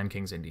a mainline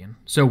King's Indian.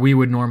 So we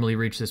would normally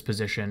reach this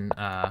position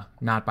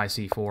not by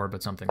c4,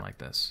 but something like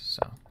this.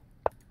 So,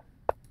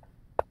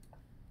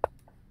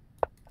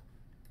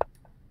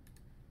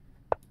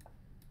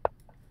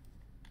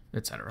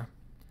 etc.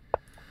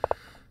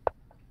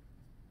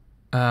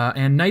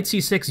 And knight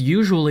c6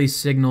 usually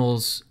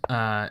signals...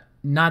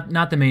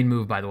 Not the main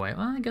move, by the way.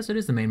 Well, I guess it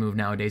is the main move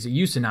nowadays. It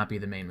used to not be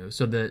the main move.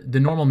 So the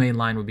normal main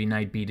line would be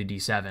knight b to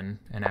d7,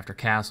 and after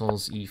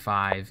castles,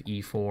 e5,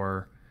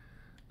 e4,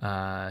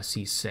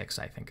 c6,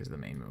 I think, is the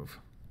main move.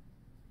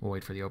 We'll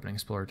wait for the Opening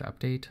Explorer to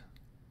update.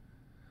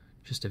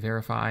 Just to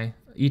verify.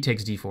 E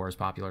takes d4 is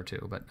popular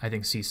too, but I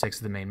think c6 is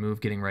the main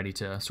move, getting ready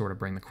to sort of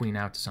bring the queen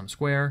out to some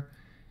square.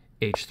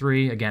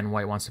 h3, again,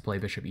 white wants to play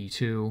bishop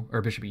e2,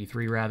 or bishop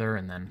e3 rather,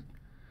 and then,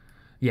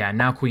 yeah,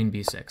 now queen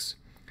b6.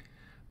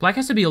 Black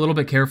has to be a little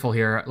bit careful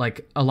here.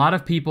 Like, a lot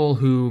of people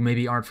who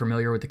maybe aren't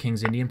familiar with the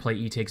King's Indian play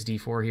e takes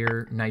d4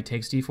 here, knight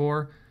takes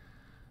d4,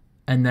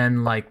 and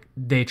then, like,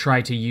 they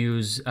try to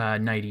use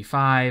knight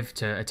e5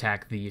 to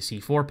attack the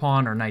c4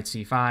 pawn, or knight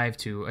c5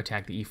 to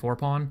attack the e4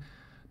 pawn.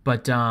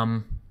 But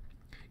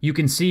you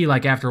can see,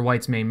 like, after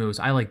white's main moves,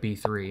 I like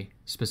b3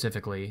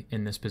 specifically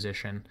in this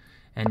position,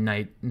 and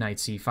knight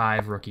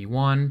c5, rook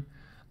e1.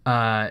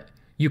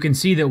 You can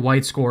see that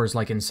white scores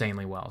like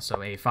insanely well. So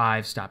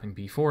a5, stopping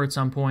b4 at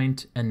some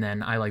point, and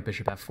then I like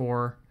bishop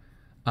f4.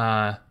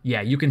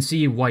 Yeah, you can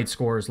see white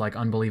scores like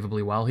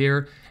unbelievably well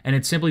here, and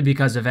it's simply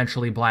because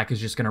eventually black is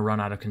just going to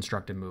run out of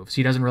constructive moves.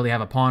 He doesn't really have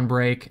a pawn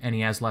break, and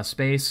he has less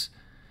space,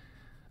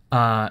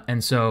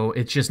 and so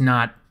it's just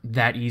not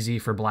that easy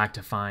for black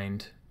to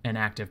find an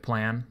active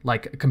plan.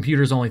 Like,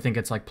 computers only think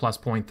it's like plus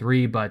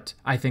 0.3, but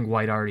I think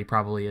white already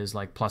probably is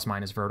like plus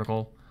minus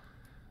vertical.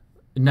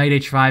 Knight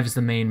h5 is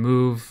the main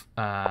move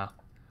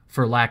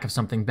for lack of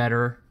something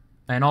better,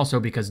 and also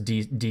because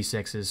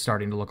d6 is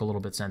starting to look a little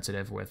bit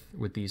sensitive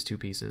with these two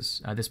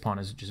pieces. This pawn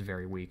is just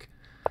very weak.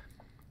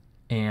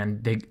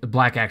 And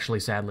black actually,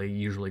 sadly,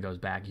 usually goes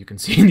back. You can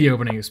see in the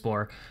Opening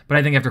Explorer. But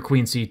I think after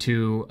queen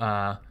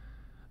c2,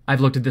 I've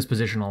looked at this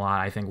position a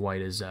lot. I think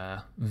white is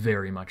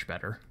very much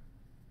better.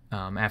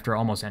 After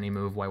almost any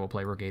move, white will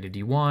play rook a to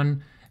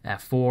d1,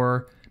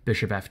 f4,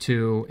 bishop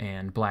f2,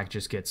 and black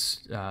just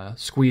gets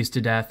squeezed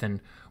to death,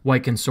 and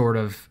white can sort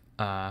of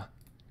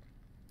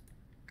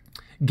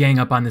gang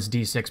up on this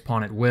d6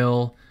 pawn at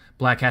will.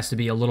 Black has to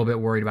be a little bit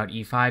worried about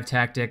e5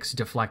 tactics,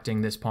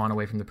 deflecting this pawn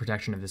away from the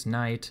protection of this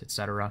knight,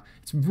 etc.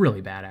 It's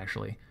really bad,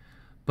 actually.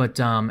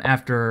 But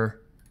after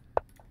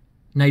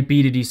knight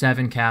b to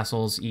d7,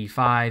 castles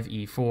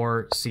e5,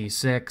 e4,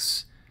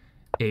 c6,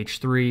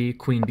 h3,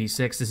 queen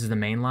b6, this is the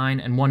main line.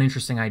 And one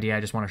interesting idea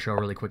I just want to show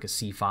really quick is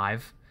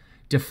c5,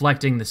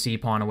 deflecting the c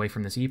pawn away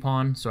from this e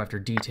pawn. So after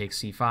d takes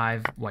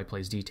c5, white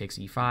plays d takes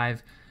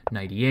e5,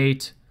 knight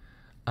e8.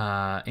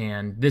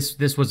 And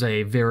this was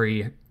a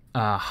very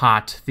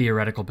hot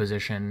theoretical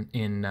position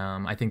in,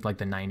 I think, like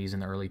the 90s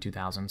and the early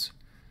 2000s.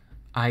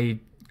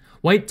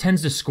 White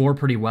tends to score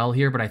pretty well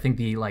here, but I think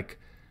the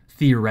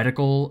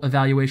theoretical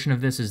evaluation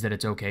of this is that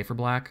it's okay for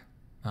black.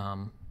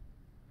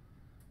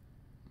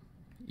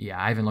 Yeah,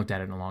 I haven't looked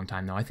at it in a long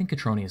time, though. I think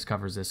Catronius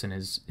covers this in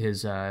his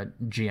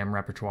GM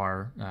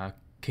repertoire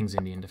King's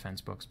Indian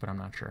defense books, but I'm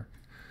not sure.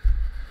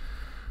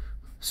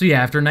 So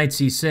yeah, after knight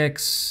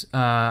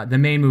c6, the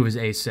main move is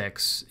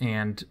a6,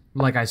 and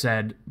like I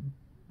said,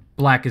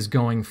 black is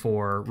going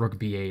for rook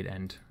b8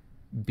 and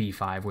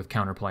b5 with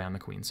counterplay on the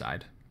queen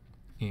side.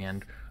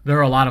 And there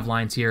are a lot of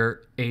lines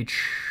here.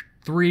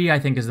 h3, I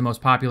think, is the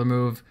most popular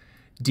move.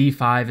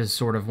 d5 is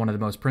sort of one of the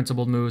most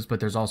principled moves, but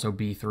there's also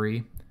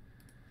b3.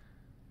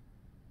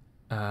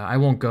 I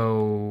won't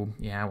go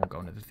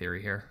into the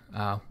theory here.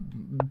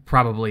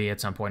 Probably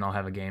at some point I'll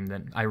have a game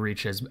that I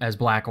reach as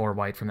black or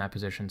white from that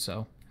position,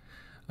 so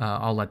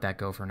I'll let that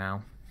go for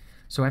now.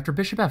 So after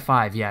bishop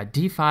f5, yeah,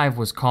 d5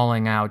 was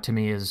calling out to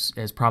me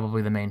as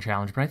probably the main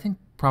challenge, but I think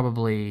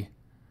probably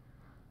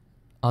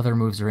other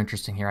moves are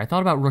interesting here. I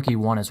thought about rook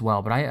e1 as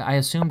well, but I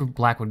assumed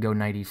black would go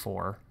knight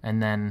e4,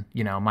 and then,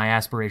 you know, my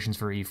aspirations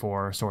for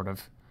e4 sort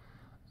of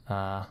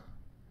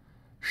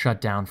shut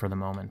down for the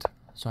moment.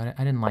 So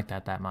I didn't like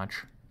that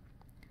much.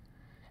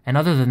 And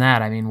other than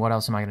that, I mean, what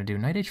else am I going to do?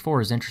 Knight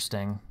h4 is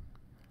interesting.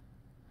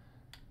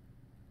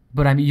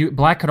 But I mean,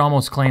 black could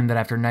almost claim that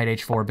after knight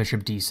h4,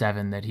 bishop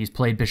d7, that he's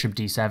played bishop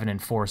d7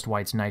 and forced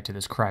white's knight to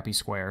this crappy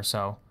square.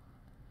 So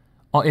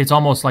it's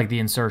almost like the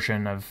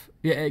insertion of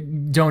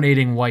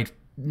donating white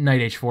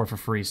knight h4 for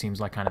free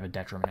seems like kind of a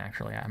detriment,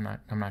 actually.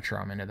 I'm not sure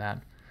I'm into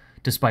that,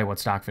 despite what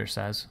Stockfish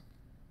says.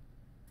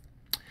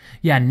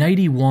 Yeah, knight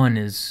e1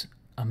 is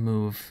a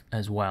move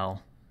as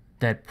well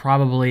that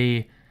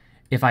probably,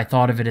 if I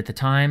thought of it at the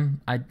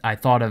time, I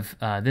thought of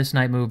this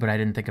knight move, but I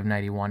didn't think of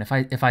knight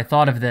e1. If I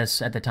thought of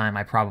this at the time,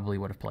 I probably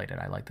would have played it.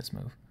 I like this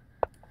move.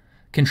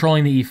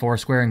 Controlling the e4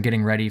 square and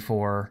getting ready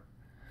for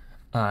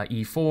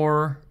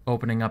e4,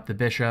 opening up the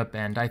bishop,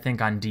 and I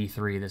think on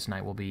d3 this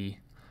knight will be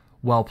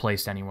well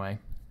placed anyway.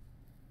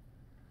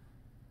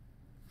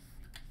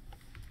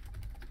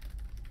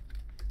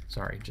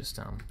 Sorry, just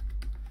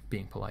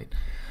being polite.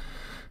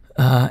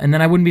 And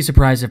then I wouldn't be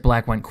surprised if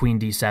black went queen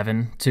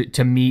d7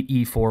 to meet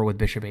e4 with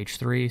bishop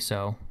h3.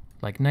 So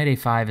like knight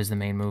a5 is the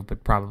main move,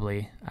 but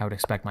probably I would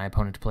expect my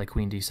opponent to play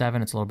queen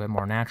d7. It's a little bit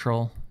more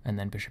natural. And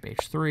then bishop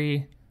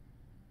h3.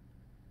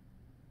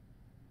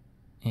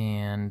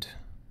 And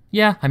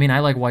yeah, I mean, I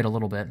like white a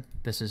little bit.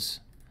 This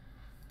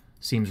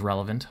seems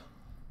relevant.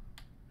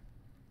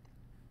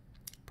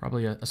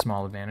 Probably a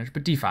small advantage,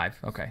 but d5,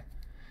 okay.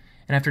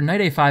 And after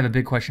knight a5, a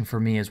big question for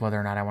me is whether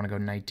or not I want to go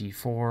knight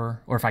d4,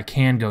 or if I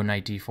can go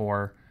knight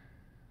d4,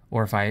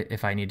 or if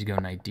I need to go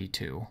knight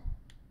d2.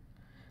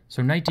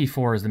 So knight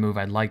d4 is the move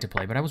I'd like to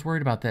play, but I was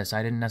worried about this.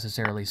 I didn't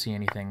necessarily see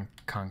anything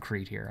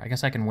concrete here. I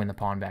guess I can win the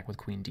pawn back with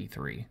queen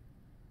d3.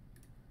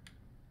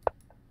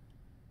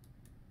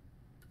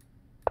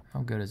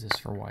 How good is this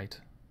for white?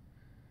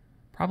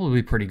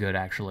 Probably pretty good,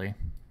 actually.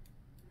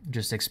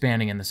 Just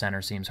expanding in the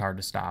center seems hard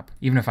to stop,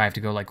 even if I have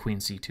to go like queen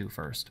c2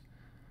 first.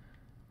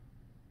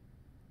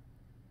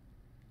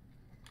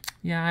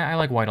 Yeah, I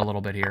like white a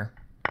little bit here.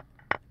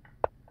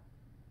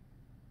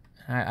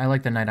 I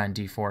like the knight on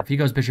d4. If he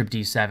goes bishop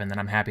d7, then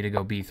I'm happy to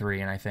go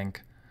b3, and I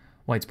think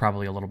white's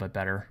probably a little bit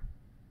better.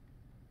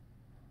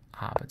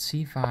 But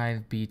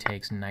c5, b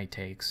takes, knight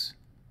takes.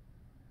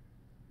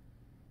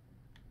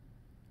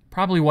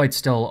 Probably white's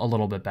still a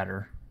little bit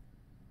better.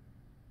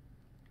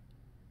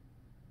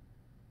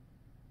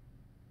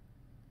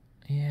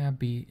 Yeah,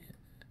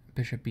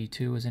 bishop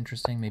b2 is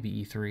interesting, maybe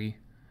e3.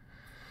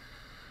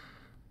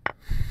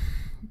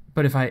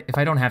 But if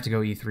I don't have to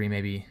go e3,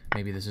 maybe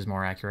this is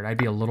more accurate. I'd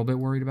be a little bit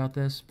worried about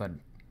this, but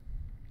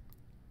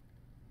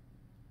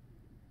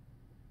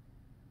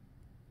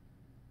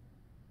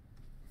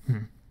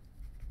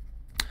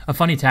a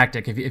funny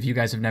tactic, if you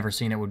guys have never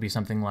seen it, would be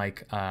something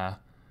like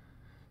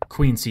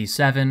queen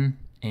c7,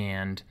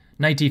 and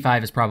knight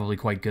d5 is probably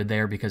quite good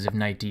there because if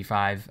knight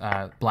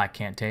d5, black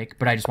can't take.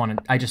 But I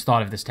just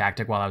thought of this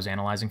tactic while I was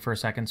analyzing for a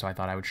second, so I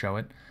thought I would show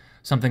it.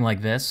 Something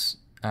like this.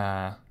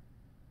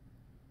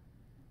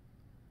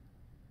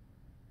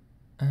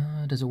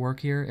 Does it work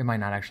here? It might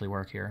not actually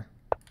work here.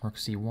 Rook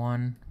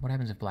c1. What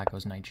happens if black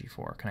goes knight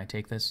g4? Can I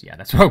take this? Yeah,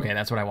 that's okay.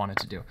 That's what I wanted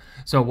to do.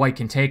 So white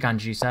can take on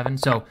g7.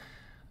 So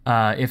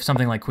if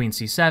something like queen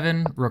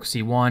c7, rook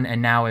c1,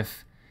 and now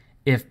if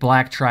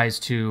black tries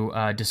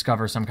to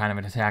discover some kind of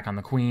an attack on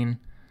the queen,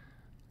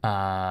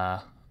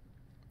 white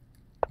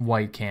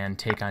can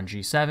take on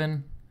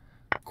g7,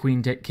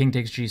 king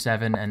takes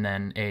g7, and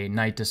then a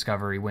knight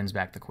discovery wins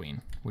back the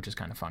queen, which is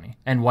kind of funny.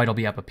 And white will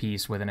be up a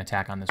piece with an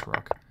attack on this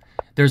rook.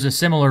 There's a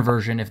similar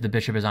version if the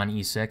bishop is on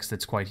e6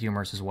 that's quite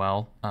humorous as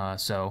well.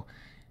 So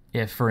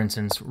if, for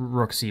instance,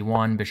 rook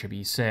c1, bishop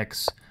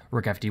e6,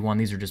 rook fd1,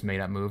 these are just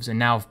made-up moves. And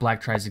now if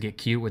black tries to get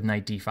cute with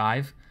knight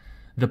d5,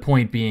 the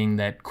point being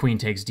that queen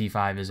takes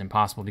d5 is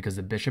impossible because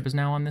the bishop is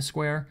now on this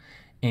square.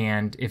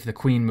 And if the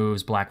queen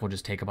moves, black will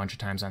just take a bunch of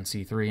times on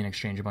c3 and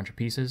exchange a bunch of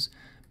pieces.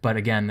 But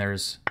again,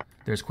 there's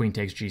queen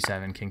takes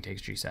g7, king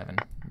takes g7,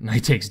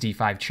 knight takes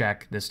d5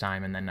 check this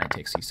time, and then knight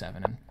takes c7,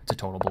 and it's a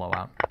total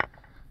blowout.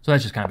 So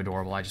that's just kind of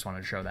adorable. I just wanted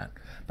to show that.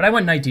 But I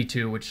went knight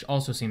d2, which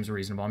also seems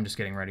reasonable. I'm just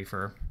getting ready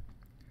for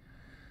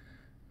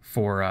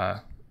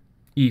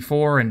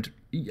e4, and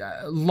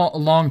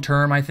long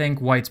term, I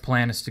think white's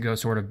plan is to go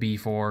sort of b4,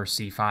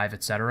 c5,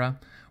 etc.,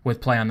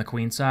 with play on the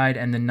queen side,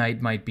 and the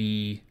knight might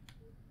be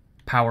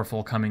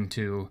powerful coming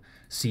to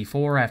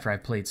c4 after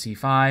I've played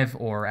c5,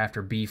 or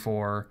after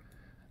b4,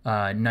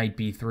 knight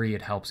b3,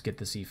 it helps get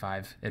the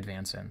c5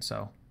 advance in.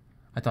 So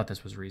I thought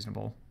this was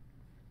reasonable.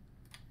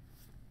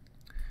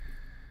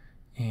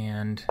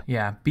 And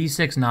yeah,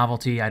 b6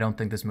 novelty, I don't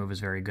think this move is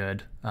very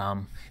good.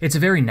 It's a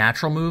very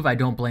natural move. I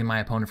don't blame my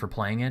opponent for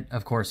playing it.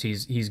 Of course,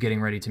 he's getting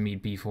ready to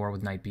meet b4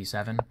 with knight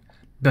b7.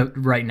 But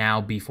right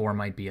now, b4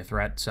 might be a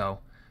threat, so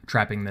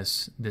trapping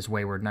this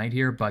wayward knight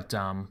here. But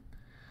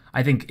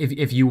I think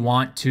if you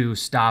want to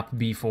stop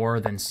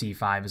b4, then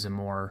c5 is a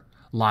more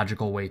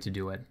logical way to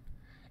do it.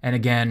 And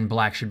again,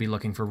 black should be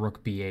looking for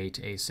rook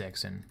b8,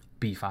 a6, and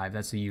b5.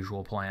 That's the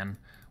usual plan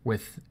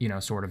with, you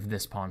know, sort of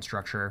this pawn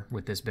structure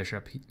with this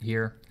bishop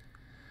here.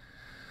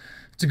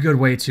 It's a good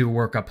way to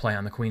work up play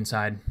on the queen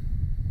side.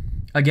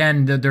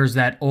 Again, there's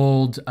that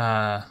old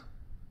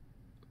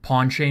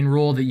pawn chain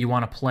rule that you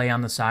want to play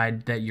on the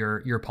side that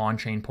your pawn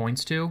chain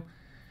points to.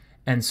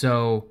 And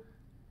so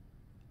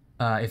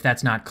if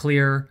that's not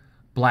clear,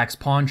 black's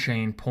pawn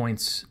chain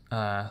points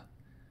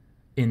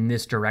in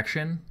this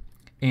direction.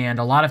 And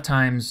a lot of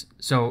times,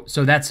 so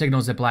that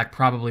signals that black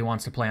probably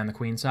wants to play on the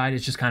queen side.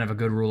 It's just kind of a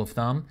good rule of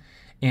thumb.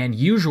 And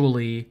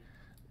usually,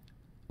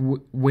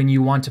 when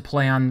you want to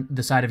play on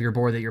the side of your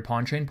board that your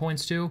pawn chain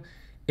points to,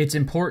 it's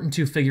important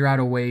to figure out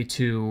a way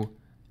to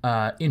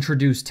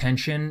introduce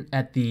tension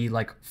at the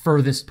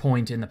furthest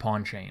point in the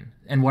pawn chain.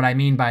 And what I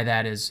mean by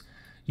that is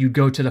you'd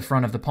go to the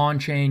front of the pawn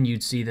chain,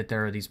 you'd see that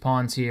there are these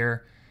pawns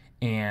here,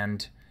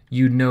 and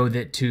you'd know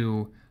that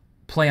to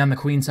play on the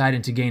queen side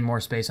and to gain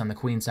more space on the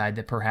queen side,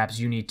 that perhaps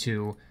you need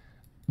to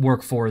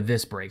work for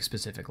this break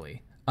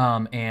specifically.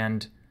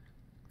 And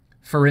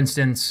for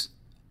instance,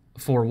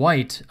 for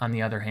white, on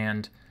the other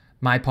hand,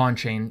 my pawn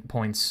chain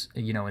points,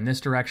 in this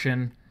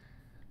direction,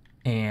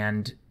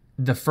 and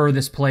the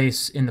furthest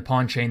place in the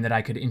pawn chain that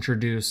I could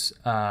introduce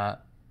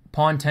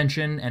pawn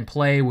tension and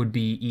play would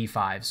be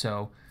e5.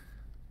 So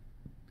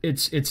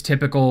it's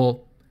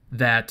typical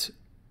that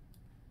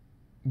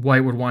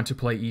white would want to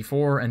play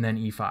e4 and then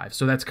e5.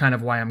 So that's kind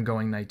of why I'm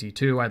going knight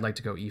d2. I'd like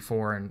to go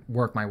e4 and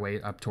work my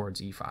way up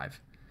towards e5.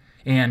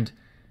 And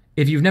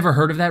if you've never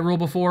heard of that rule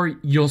before,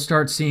 you'll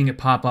start seeing it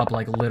pop up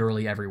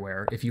literally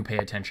everywhere if you pay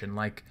attention.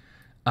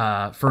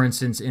 For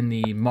instance, in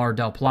the Mar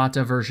del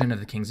Plata version of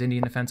the King's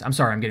Indian defense. I'm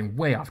sorry, I'm getting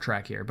way off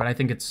track here, but I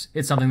think it's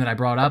something that I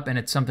brought up, and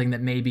it's something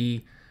that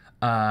maybe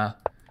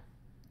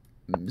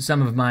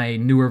some of my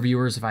newer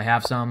viewers, if I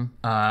have some,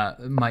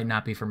 might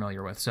not be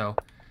familiar with. So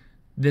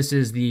this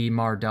is the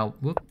Mar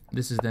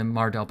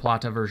del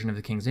Plata version of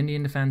the King's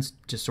Indian defense.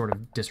 Just sort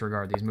of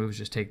disregard these moves.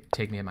 Just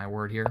take me at my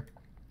word here.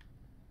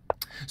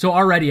 So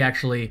already,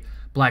 actually,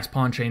 black's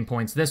pawn chain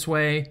points this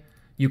way.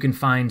 You can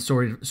find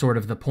sort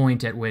of the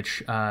point at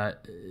which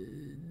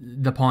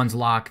the pawns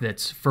lock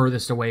that's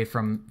furthest away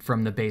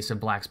from the base of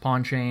black's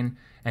pawn chain,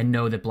 and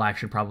know that black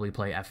should probably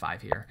play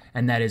f5 here.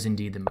 And that is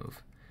indeed the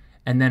move.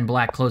 And then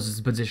black closes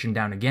the position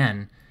down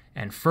again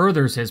and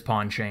furthers his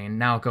pawn chain.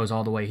 Now it goes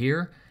all the way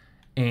here.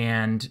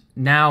 And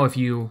now if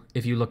you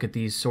look at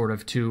these sort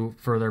of two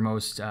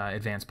furthermost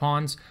advanced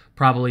pawns,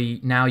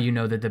 probably now you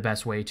know that the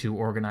best way to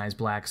organize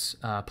black's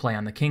play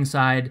on the king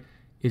side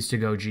is to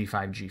go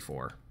g5,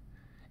 g4.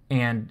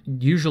 And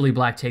usually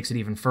black takes it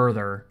even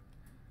further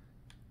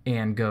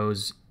and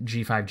goes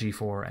g5,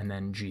 g4, and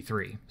then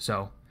g3.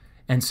 So,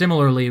 and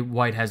similarly,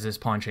 white has this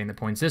pawn chain that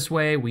points this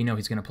way. We know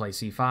he's going to play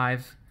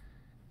c5.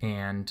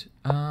 And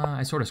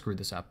I sort of screwed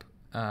this up.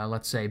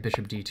 Let's say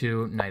bishop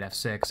d2, knight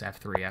f6,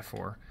 f3,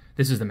 f4.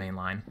 This is the main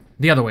line.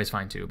 The other way is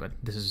fine too, but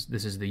this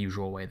is the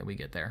usual way that we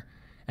get there.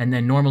 And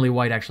then normally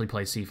white actually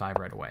plays c5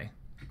 right away.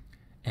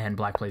 And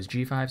black plays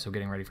g5, so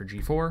getting ready for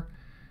g4,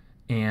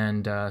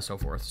 and so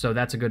forth. So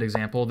that's a good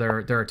example.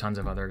 There are tons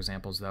of other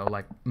examples, though,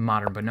 like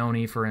modern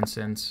Benoni, for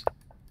instance.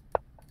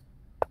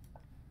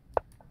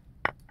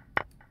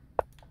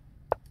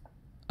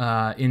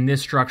 In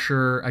this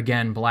structure,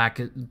 again,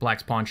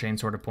 black's pawn chain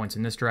sort of points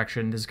in this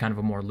direction. This is kind of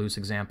a more loose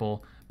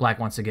example. Black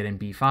wants to get in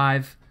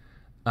b5,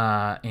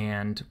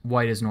 and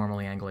white is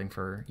normally angling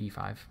for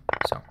e5.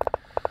 So,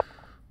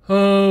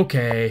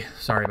 okay,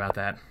 sorry about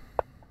that.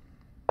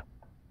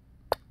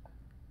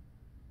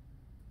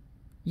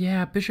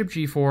 Yeah, bishop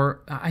g4.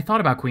 I thought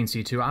about queen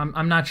c2.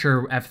 I'm not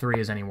sure f3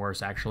 is any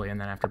worse, actually,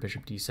 and then after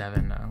bishop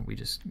d7, we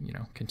just,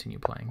 continue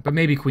playing. But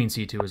maybe queen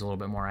c2 is a little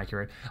bit more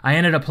accurate. I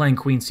ended up playing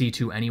queen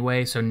c2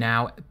 anyway, so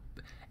now,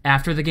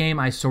 after the game,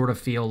 I sort of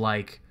feel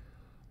like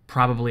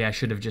probably I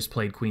should have just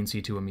played queen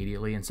c2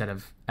 immediately instead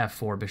of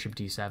f4, bishop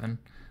d7,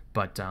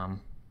 but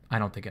I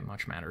don't think it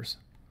much matters.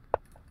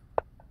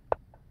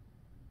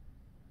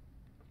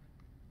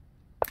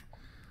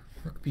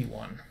 Rook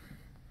b1.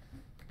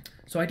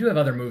 So I do have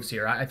other moves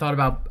here. I thought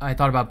about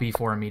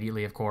b4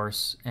 immediately, of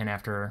course, and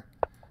after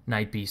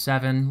knight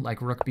b7,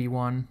 like rook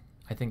b1,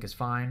 I think is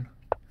fine.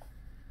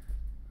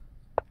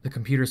 The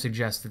computer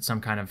suggests that some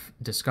kind of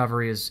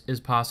discovery is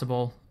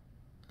possible,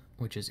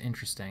 which is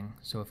interesting.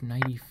 So if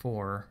knight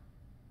e4,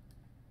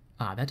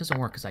 that doesn't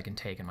work because I can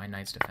take and my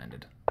knight's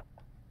defended.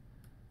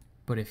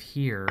 But if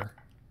here,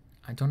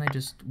 don't I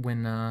just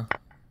win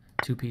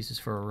 2 pieces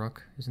for a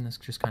rook? Isn't this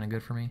just kind of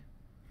good for me?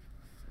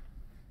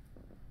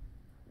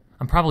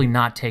 I'm probably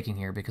not taking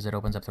here because it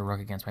opens up the rook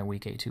against my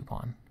weak a2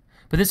 pawn.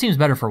 But this seems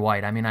better for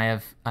white. I mean, I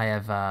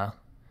have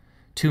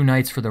 2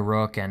 knights for the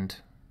rook, and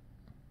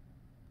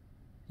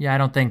yeah, I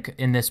don't think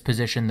in this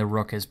position the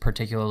rook is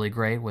particularly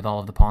great with all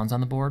of the pawns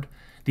on the board.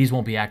 These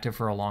won't be active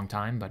for a long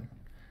time, but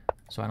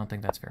so I don't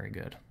think that's very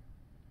good.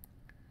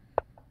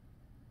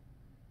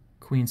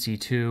 Queen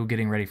c2,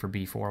 getting ready for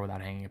b4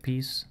 without hanging a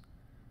piece.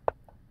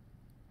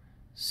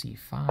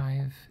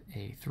 c5,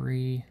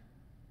 a3.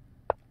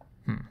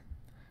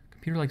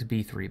 Computer likes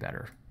b3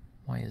 better.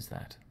 Why is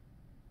that?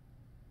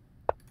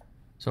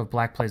 So if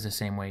black plays the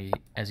same way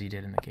as he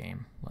did in the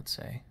game, let's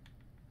say.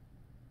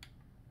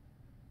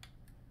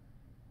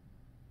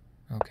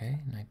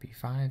 Okay, knight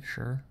b5,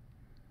 sure.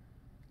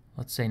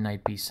 Let's say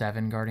knight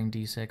b7 guarding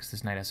d6.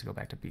 This knight has to go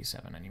back to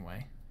b7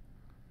 anyway.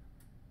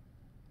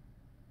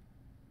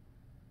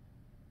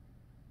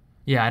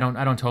 Yeah, I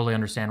don't totally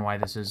understand why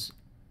this is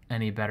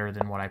any better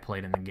than what I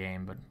played in the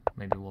game, but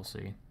maybe we'll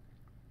see.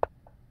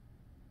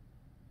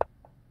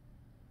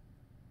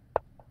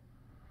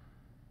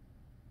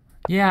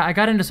 Yeah, I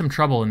got into some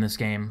trouble in this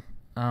game.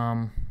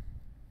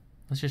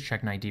 Let's just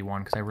check knight d1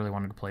 because I really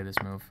wanted to play this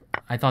move.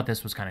 I thought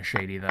this was kind of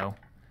shady, though.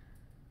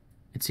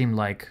 It seemed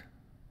like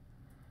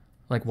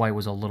white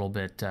was a little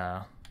bit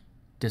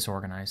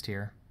disorganized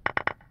here.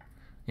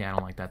 Yeah, I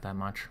don't like that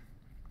much.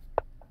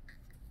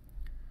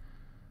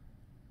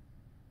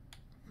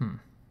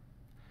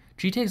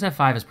 G takes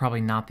f5 is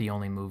probably not the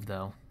only move,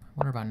 though. I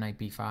wonder about knight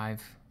b5.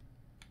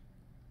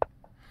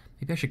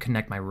 Maybe I should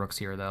connect my rooks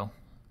here, though.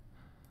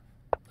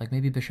 Like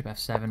maybe bishop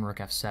f7, rook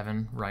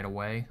f7 right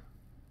away.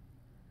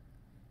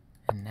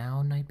 And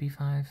now knight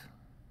b5.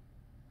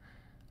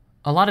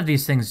 A lot of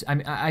these things,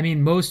 I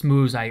mean most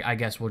moves I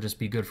guess will just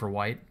be good for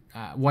white.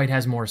 White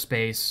has more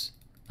space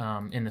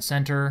in the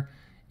center,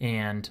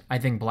 and I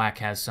think black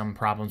has some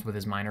problems with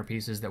his minor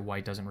pieces that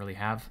white doesn't really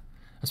have,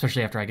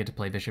 especially after I get to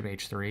play bishop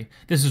h3.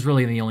 This is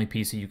really the only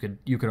piece that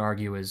you could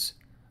argue is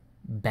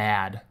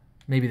bad.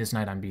 Maybe this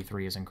knight on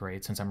b3 isn't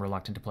great since I'm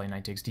reluctant to play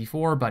knight takes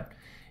d4, but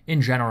in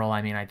general,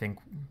 I mean, I think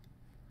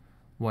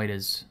white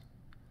is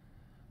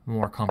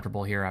more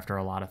comfortable here after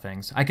a lot of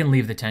things. I can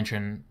leave the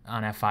tension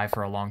on f5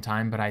 for a long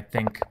time, but I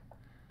think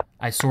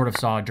I sort of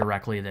saw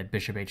directly that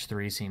bishop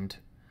h3 seemed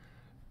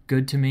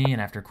good to me,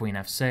 and after queen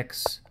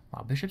f6,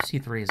 wow, bishop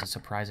c3 is a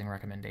surprising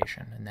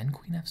recommendation. And then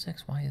queen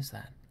f6, why is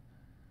that?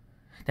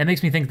 That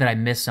makes me think that I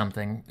missed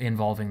something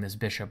involving this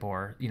bishop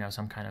or,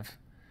 some kind of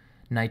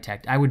knight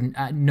tech.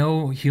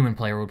 No human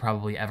player would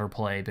probably ever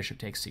play bishop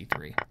takes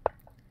c3.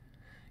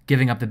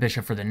 Giving up the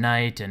bishop for the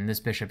knight, and this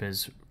bishop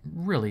is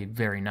really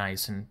very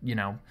nice, and,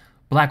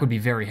 black would be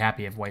very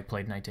happy if white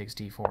played knight takes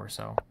d4,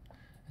 so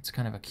it's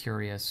kind of a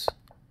curious...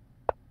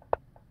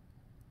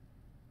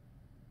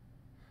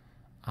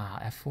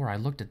 f4, I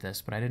looked at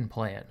this, but I didn't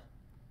play it.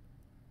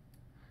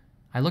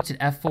 I looked at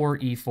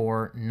f4,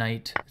 e4,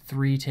 knight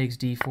 3 takes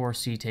d4,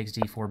 c takes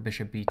d4,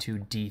 bishop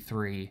b2,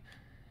 d3,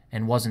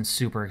 and wasn't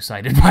super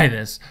excited by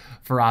this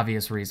for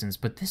obvious reasons,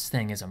 but this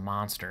thing is a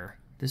monster.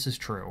 This is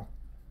true.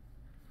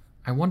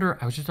 I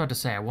was just about to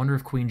say, I wonder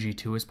if queen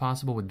g2 is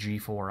possible with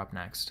g4 up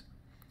next.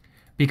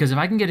 Because if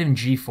I can get in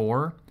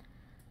g4,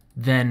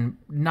 then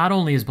not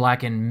only is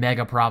black in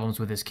mega problems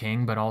with his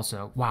king, but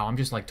also, wow, I'm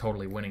just like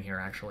totally winning here,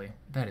 actually.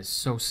 That is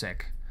so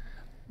sick.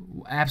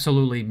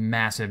 Absolutely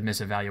massive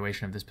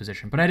misevaluation of this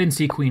position. But I didn't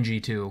see queen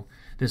g2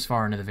 this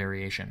far into the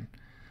variation.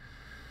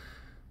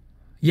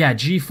 Yeah,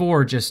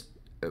 g4 just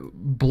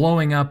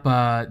blowing up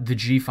the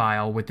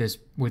g-file with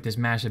this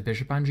massive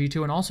bishop on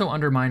g2, and also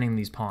undermining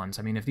these pawns.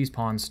 I mean, if these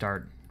pawns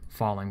start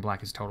falling,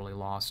 black is totally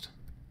lost.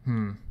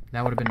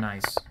 That would have been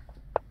nice.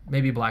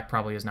 Maybe black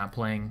probably is not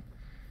playing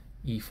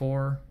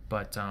e4,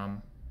 but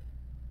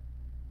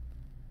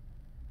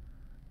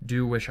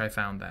do wish I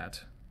found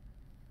that.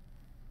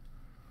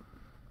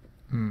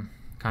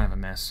 Kind of a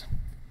miss.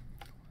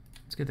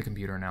 Let's get the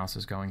computer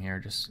analysis going here,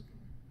 just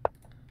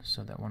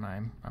so that when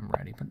I'm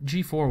ready. But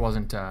G4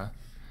 wasn't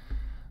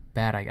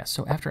bad, I guess.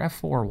 So after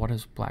F4, what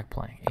is black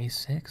playing?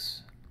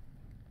 A6?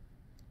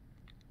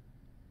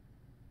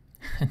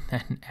 And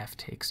then F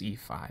takes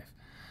E5.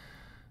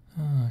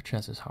 Oh,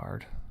 chess is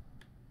hard.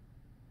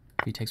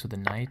 If he takes with the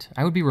knight,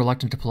 I would be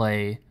reluctant to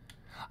play...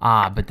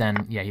 but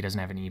then, yeah, he doesn't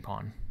have an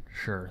E-pawn.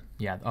 Sure.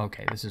 Yeah,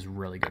 okay, this is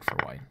really good for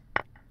white.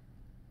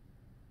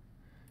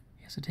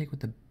 He has to take with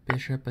the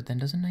bishop, but then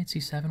doesn't knight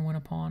C7 win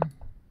a pawn?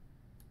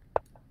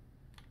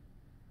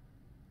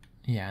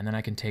 Yeah, and then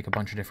I can take a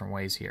bunch of different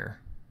ways here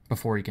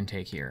before he can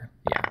take here.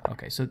 Yeah,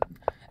 okay, so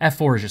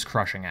F4 is just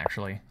crushing,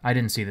 actually. I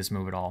didn't see this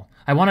move at all.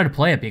 I wanted to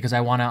play it because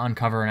I want to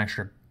uncover an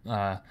extra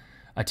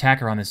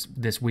attacker on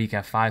this weak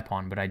F5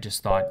 pawn, but I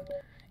just thought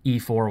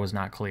E4 was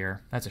not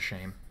clear. That's a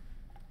shame.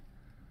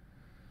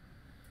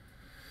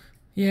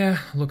 Yeah,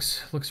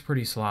 looks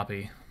pretty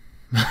sloppy.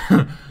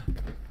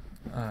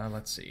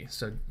 Let's see.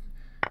 So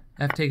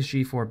F takes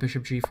G4,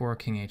 bishop G4,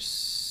 king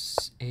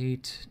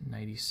H8,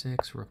 knight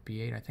E6, rook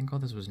B8. I think all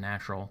this was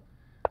natural.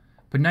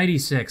 But knight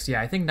E6,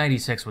 yeah, I think knight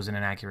E6 was an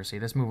inaccuracy.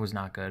 This move was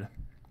not good.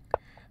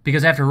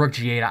 Because after rook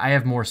G8, I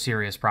have more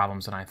serious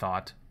problems than I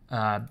thought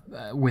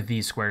with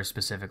these squares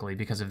specifically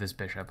because of this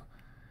bishop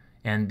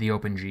and the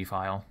open G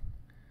file.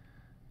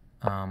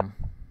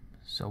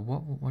 So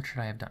what should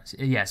I have done?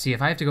 Yeah, see,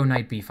 if I have to go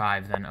knight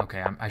B5, then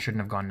okay, I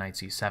shouldn't have gone knight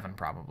C7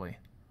 probably.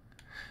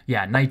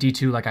 Yeah, knight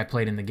D2 like I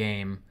played in the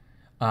game,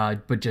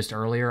 but just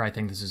earlier, I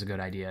think this is a good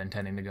idea,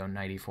 intending to go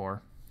knight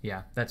E4.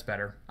 Yeah, that's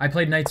better. I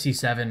played knight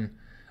C7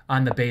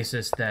 on the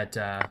basis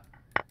that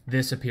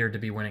this appeared to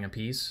be winning a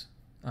piece,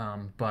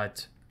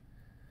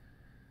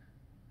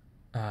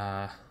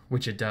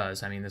 which it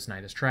does. I mean, this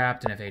knight is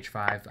trapped, and if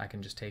H5, I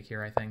can just take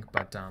here, I think,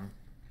 but...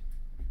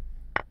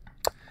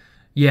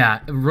 yeah,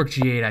 rook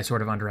G8, I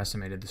sort of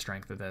underestimated the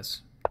strength of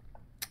this.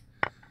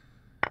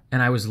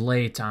 And I was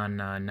late on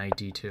knight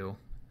D2.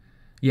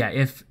 Yeah,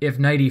 if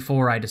knight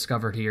E4, I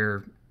discovered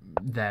here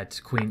that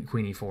queen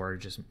E4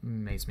 just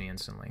mates me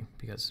instantly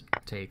because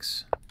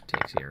takes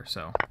here.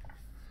 So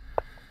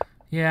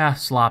yeah,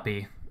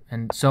 sloppy.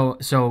 And so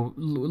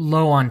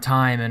low on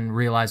time and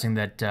realizing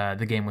that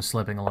the game was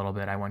slipping a little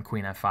bit, I went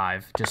queen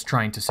F5, just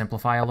trying to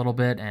simplify a little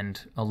bit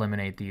and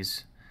eliminate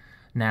these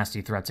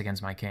nasty threats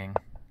against my king.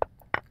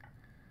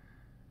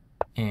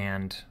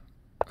 And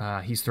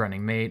he's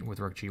threatening mate with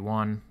rook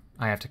G1.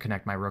 I have to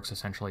connect my rooks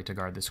essentially to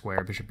guard the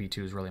square. Bishop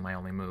B2 is really my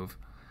only move.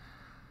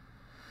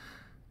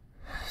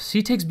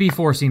 C takes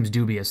B4 seems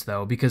dubious,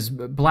 though, because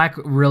black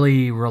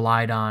really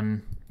relied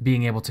on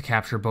being able to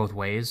capture both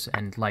ways.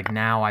 And like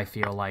now I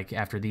feel like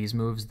after these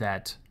moves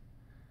that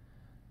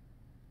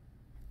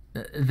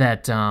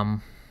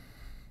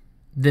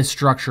this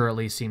structure at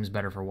least seems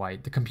better for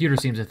white. The computer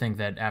seems to think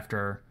that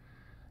after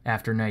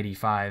knight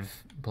E5,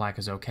 black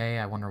is okay.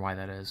 I wonder why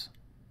that is.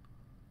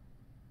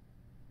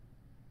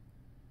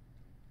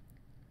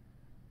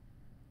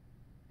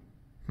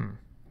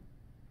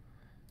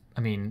 I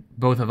mean,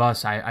 both of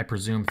us, I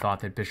presume, thought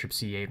that bishop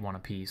C8 won a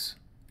piece.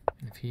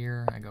 And if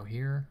here, I go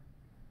here.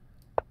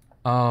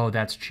 Oh,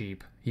 that's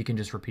cheap. He can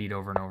just repeat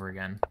over and over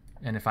again.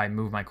 And if I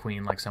move my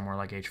queen like somewhere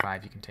like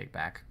H5, he can take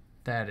back.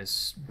 That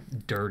is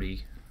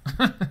dirty.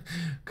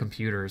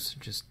 Computers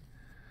just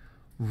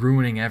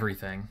ruining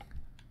everything.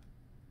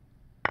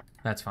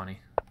 That's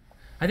funny.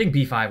 I think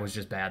B5 was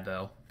just bad,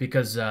 though,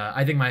 because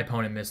I think my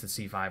opponent missed that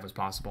C5 was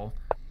possible.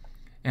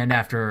 And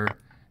after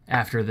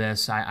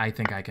this, I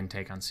think I can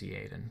take on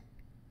C8, and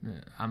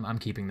I'm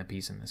keeping the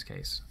piece in this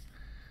case.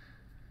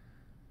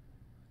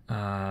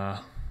 Yeah,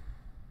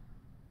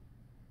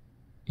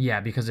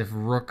 because if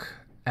rook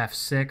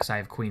F6, I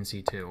have queen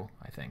C2,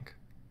 I think.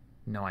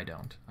 No, I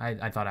don't.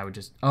 I thought I would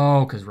just...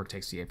 Oh, because rook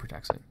takes C8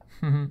 protects it.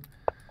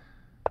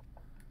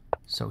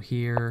 So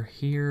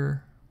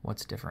here,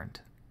 what's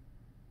different?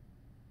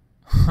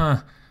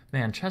 Huh.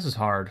 Man, chess is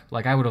hard.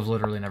 Like, I would have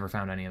literally never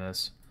found any of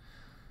this.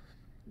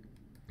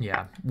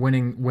 Yeah,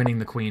 winning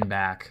the queen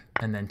back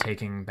and then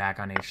taking back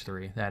on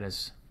H3. That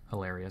is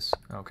hilarious.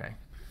 Okay.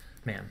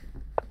 Man.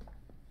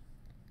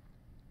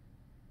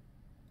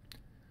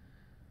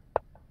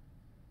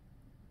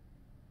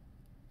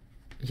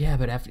 Yeah,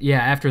 but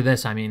after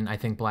this, I mean, I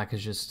think black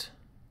is just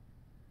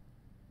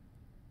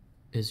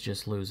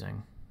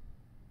losing.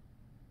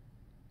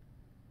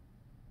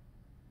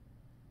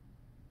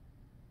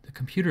 The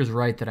computer's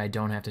right that I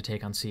don't have to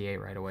take on C8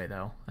 right away,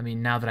 though. I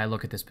mean, now that I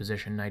look at this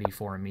position, knight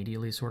E4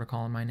 immediately is sort of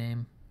calling my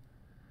name.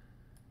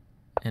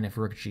 And if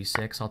rook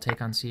G6, I'll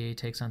take on C8,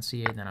 takes on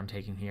C8, then I'm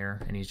taking here,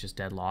 and he's just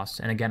dead lost.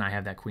 And again, I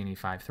have that queen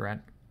E5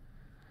 threat.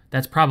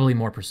 That's probably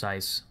more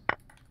precise.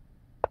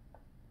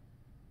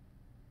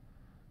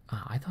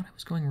 I thought I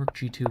was going rook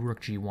G2,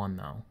 rook G1,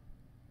 though.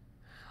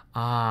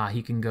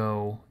 He can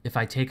go... If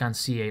I take on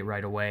C8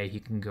 right away, he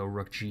can go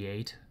rook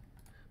G8.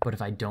 But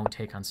if I don't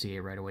take on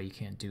C8 right away, you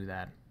can't do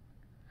that.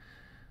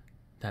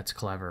 That's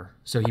clever.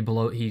 So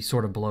he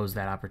sort of blows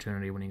that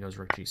opportunity when he goes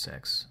rook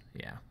G6.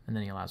 Yeah, and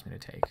then he allows me to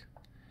take.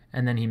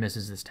 and then he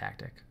misses this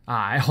tactic.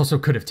 I also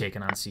could have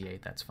taken on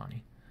c8. That's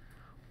funny.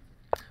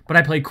 But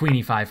I played queen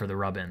e5 for the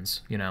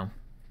rub-ins, you know,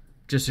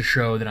 just to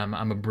show that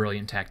I'm a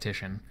brilliant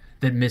tactician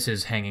that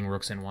misses hanging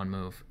rooks in one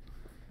move.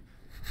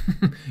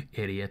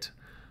 Idiot.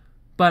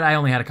 But I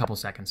only had a couple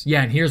seconds.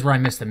 Yeah, and here's where I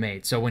missed the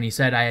mate. So when he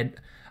said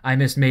I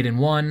missed mate in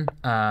one,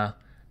 now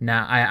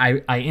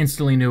I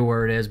instantly knew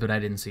where it is, but I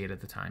didn't see it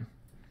at the time.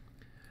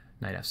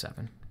 Knight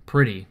f7.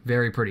 Pretty,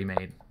 very pretty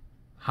mate.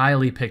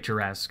 Highly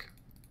picturesque.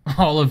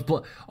 All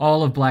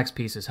of Black's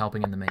pieces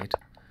helping in the mate.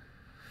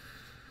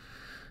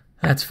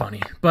 That's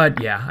funny.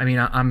 But yeah, I mean,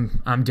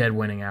 I'm dead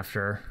winning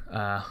after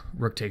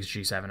rook takes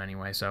g7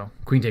 anyway. So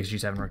queen takes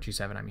g7, rook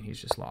g7. I mean, he's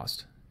just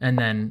lost. And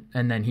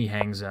then he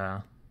hangs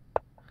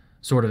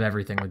sort of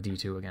everything with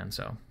d2 again.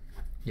 So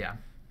yeah,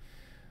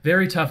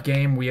 very tough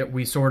game.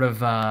 We sort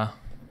of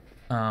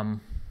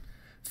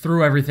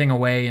threw everything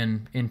away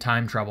in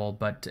time trouble,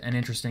 but an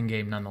interesting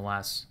game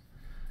nonetheless.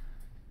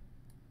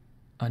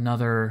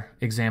 Another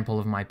example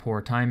of my poor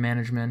time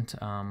management,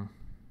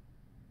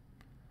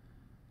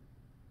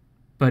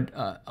 but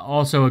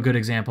also a good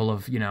example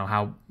of, you know,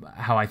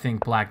 how I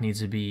think Black needs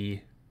to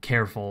be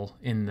careful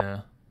in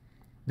the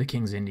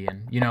King's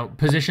Indian. You know,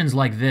 positions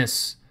like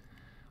this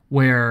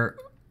where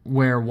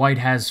White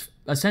has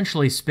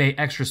essentially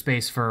extra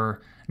space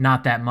for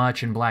not that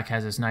much, and Black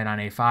has his knight on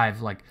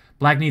a5. Like,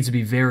 Black needs to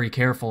be very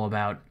careful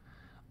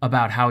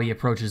about how he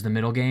approaches the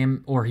middle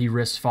game, or he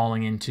risks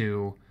falling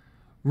into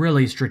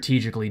really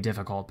strategically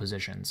difficult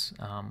positions.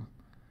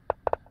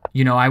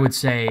 You know, I would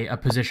say a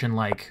position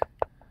like,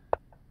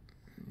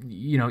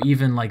 you know,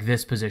 even like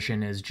this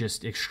position is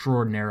just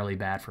extraordinarily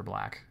bad for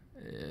Black.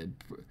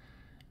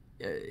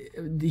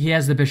 He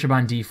has the bishop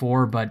on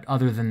d4, but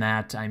other than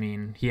that, I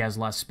mean, he has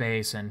less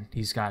space, and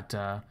he's got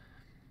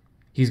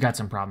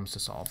some problems to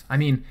solve. I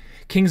mean,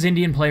 King's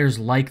Indian players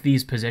like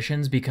these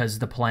positions because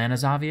the plan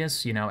is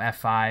obvious, you know,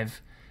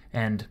 f5,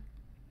 and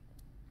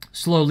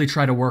slowly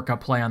try to work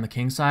up play on the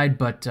king side,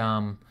 but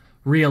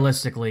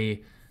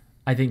realistically,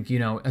 I think, you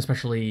know,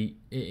 especially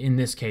in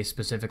this case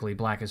specifically,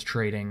 Black is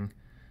trading,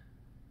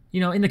 you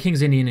know, in the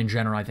King's Indian in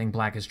general, I think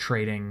Black is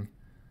trading,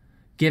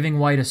 giving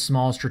White a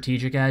small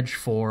strategic edge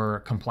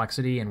for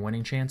complexity and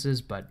winning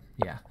chances, but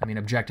yeah, I mean,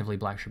 objectively,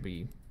 Black should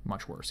be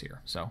much worse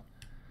here, so.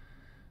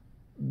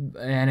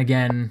 And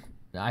again,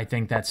 I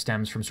think that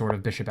stems from sort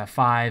of bishop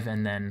f5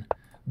 and then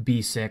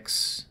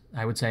b6.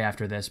 I would say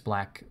after this,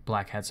 Black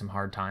had some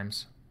hard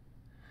times.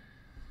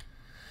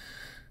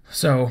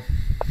 So,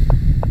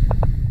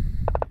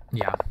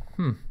 yeah.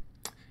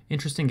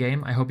 Interesting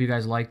game. I hope you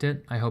guys liked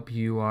it. I hope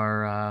you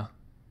are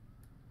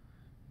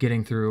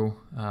getting through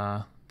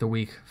the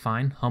week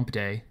fine. Hump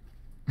day.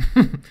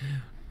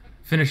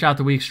 Finish out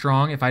the week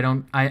strong. If I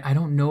don't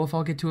know if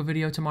I'll get to a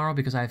video tomorrow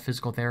because I have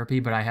physical therapy,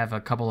 but I have a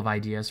couple of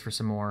ideas for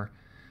some more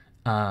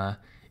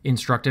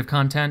instructive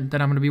content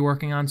that I'm going to be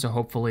working on. So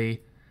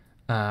hopefully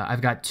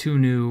I've got two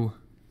new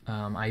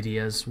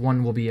ideas.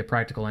 One will be a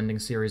practical ending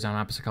series on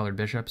opposite colored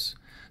bishops.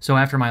 So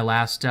after my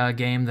last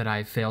game that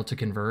I failed to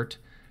convert,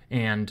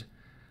 and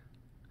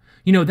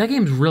you know, that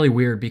game's really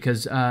weird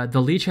because the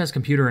Lichess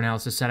computer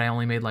analysis said I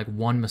only made like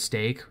one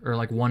mistake or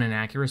like one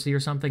inaccuracy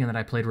or something, and that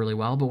I played really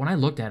well. But when I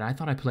looked at it, I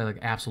thought I played like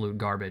absolute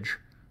garbage.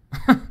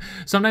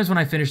 Sometimes when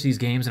I finish these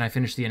games and I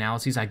finish the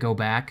analyses, I go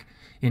back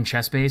in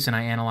ChessBase and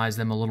I analyze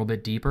them a little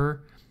bit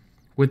deeper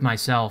with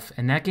myself.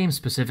 And that game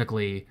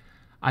specifically,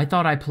 I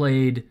thought I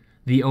played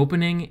the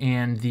opening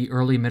and the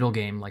early middle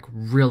game like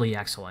really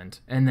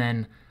excellent. And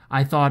then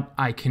I thought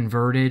I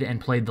converted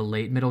and played the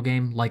late middle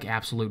game like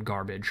absolute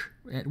garbage.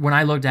 When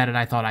I looked at it,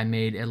 I thought I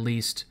made at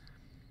least,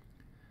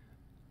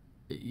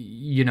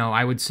 you know,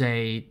 I would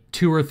say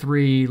 2 or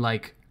 3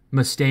 like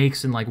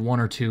mistakes and like 1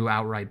 or 2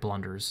 outright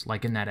blunders,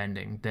 like in that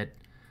ending that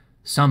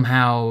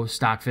somehow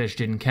Stockfish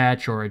didn't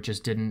catch, or it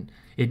just didn't,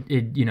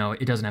 you know,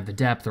 it doesn't have the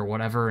depth or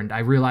whatever. And I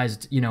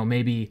realized, you know,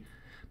 maybe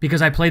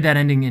because I played that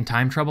ending in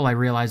time trouble, I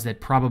realized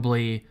that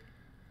probably,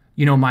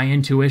 you know, my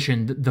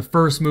intuition, the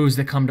first moves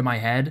that come to my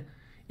head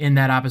in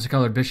that opposite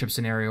colored bishop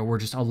scenario were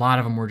just, a lot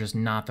of them were just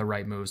not the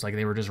right moves. Like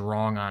they were just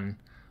wrong on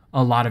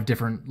a lot of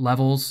different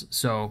levels.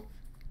 So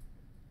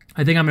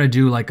I think I'm going to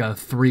do like a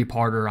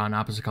 3-parter on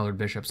opposite colored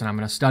bishops, and I'm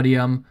going to study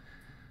them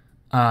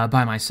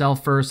by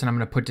myself first, and I'm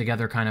going to put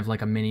together kind of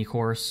like a mini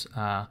course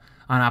on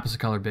opposite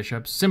colored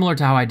bishops, similar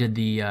to how I did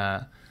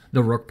the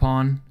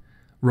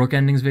rook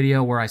endings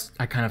video, where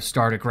I kind of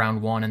start at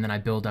ground 1 and then I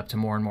build up to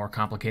more and more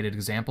complicated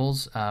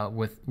examples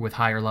with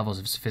higher levels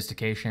of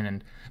sophistication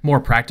and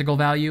more practical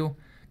value,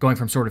 going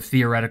from sort of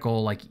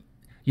theoretical, like,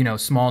 you know,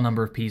 small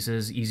number of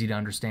pieces, easy to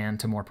understand,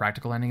 to more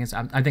practical endings.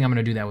 I think I'm going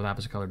to do that with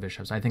opposite colored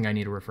bishops. I think I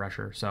need a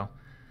refresher. So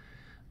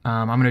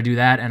I'm going to do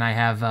that, and I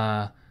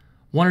have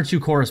 1 or 2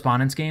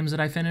 correspondence games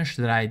that I finished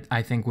that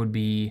I think would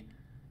be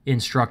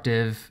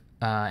instructive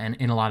and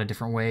in a lot of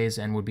different ways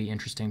and would be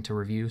interesting to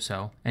review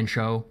and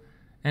show,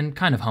 and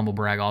kind of humble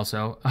brag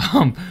also,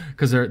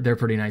 because they're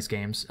pretty nice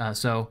games.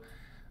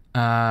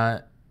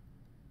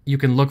 You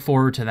can look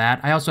forward to that.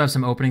 I also have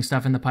some opening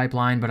stuff in the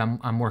pipeline, but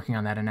I'm working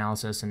on that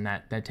analysis, and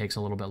that takes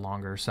a little bit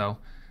longer. So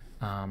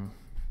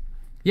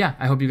yeah,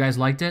 I hope you guys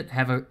liked it.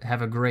 Have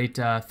a great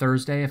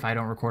Thursday if I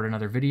don't record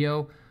another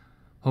video.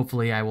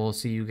 Hopefully I will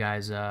see you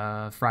guys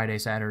Friday,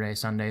 Saturday,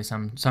 Sunday,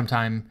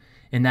 sometime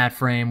in that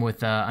frame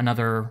with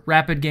another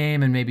rapid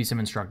game and maybe some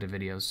instructive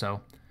videos.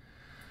 So,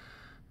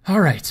 all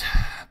right.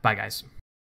 Bye, guys.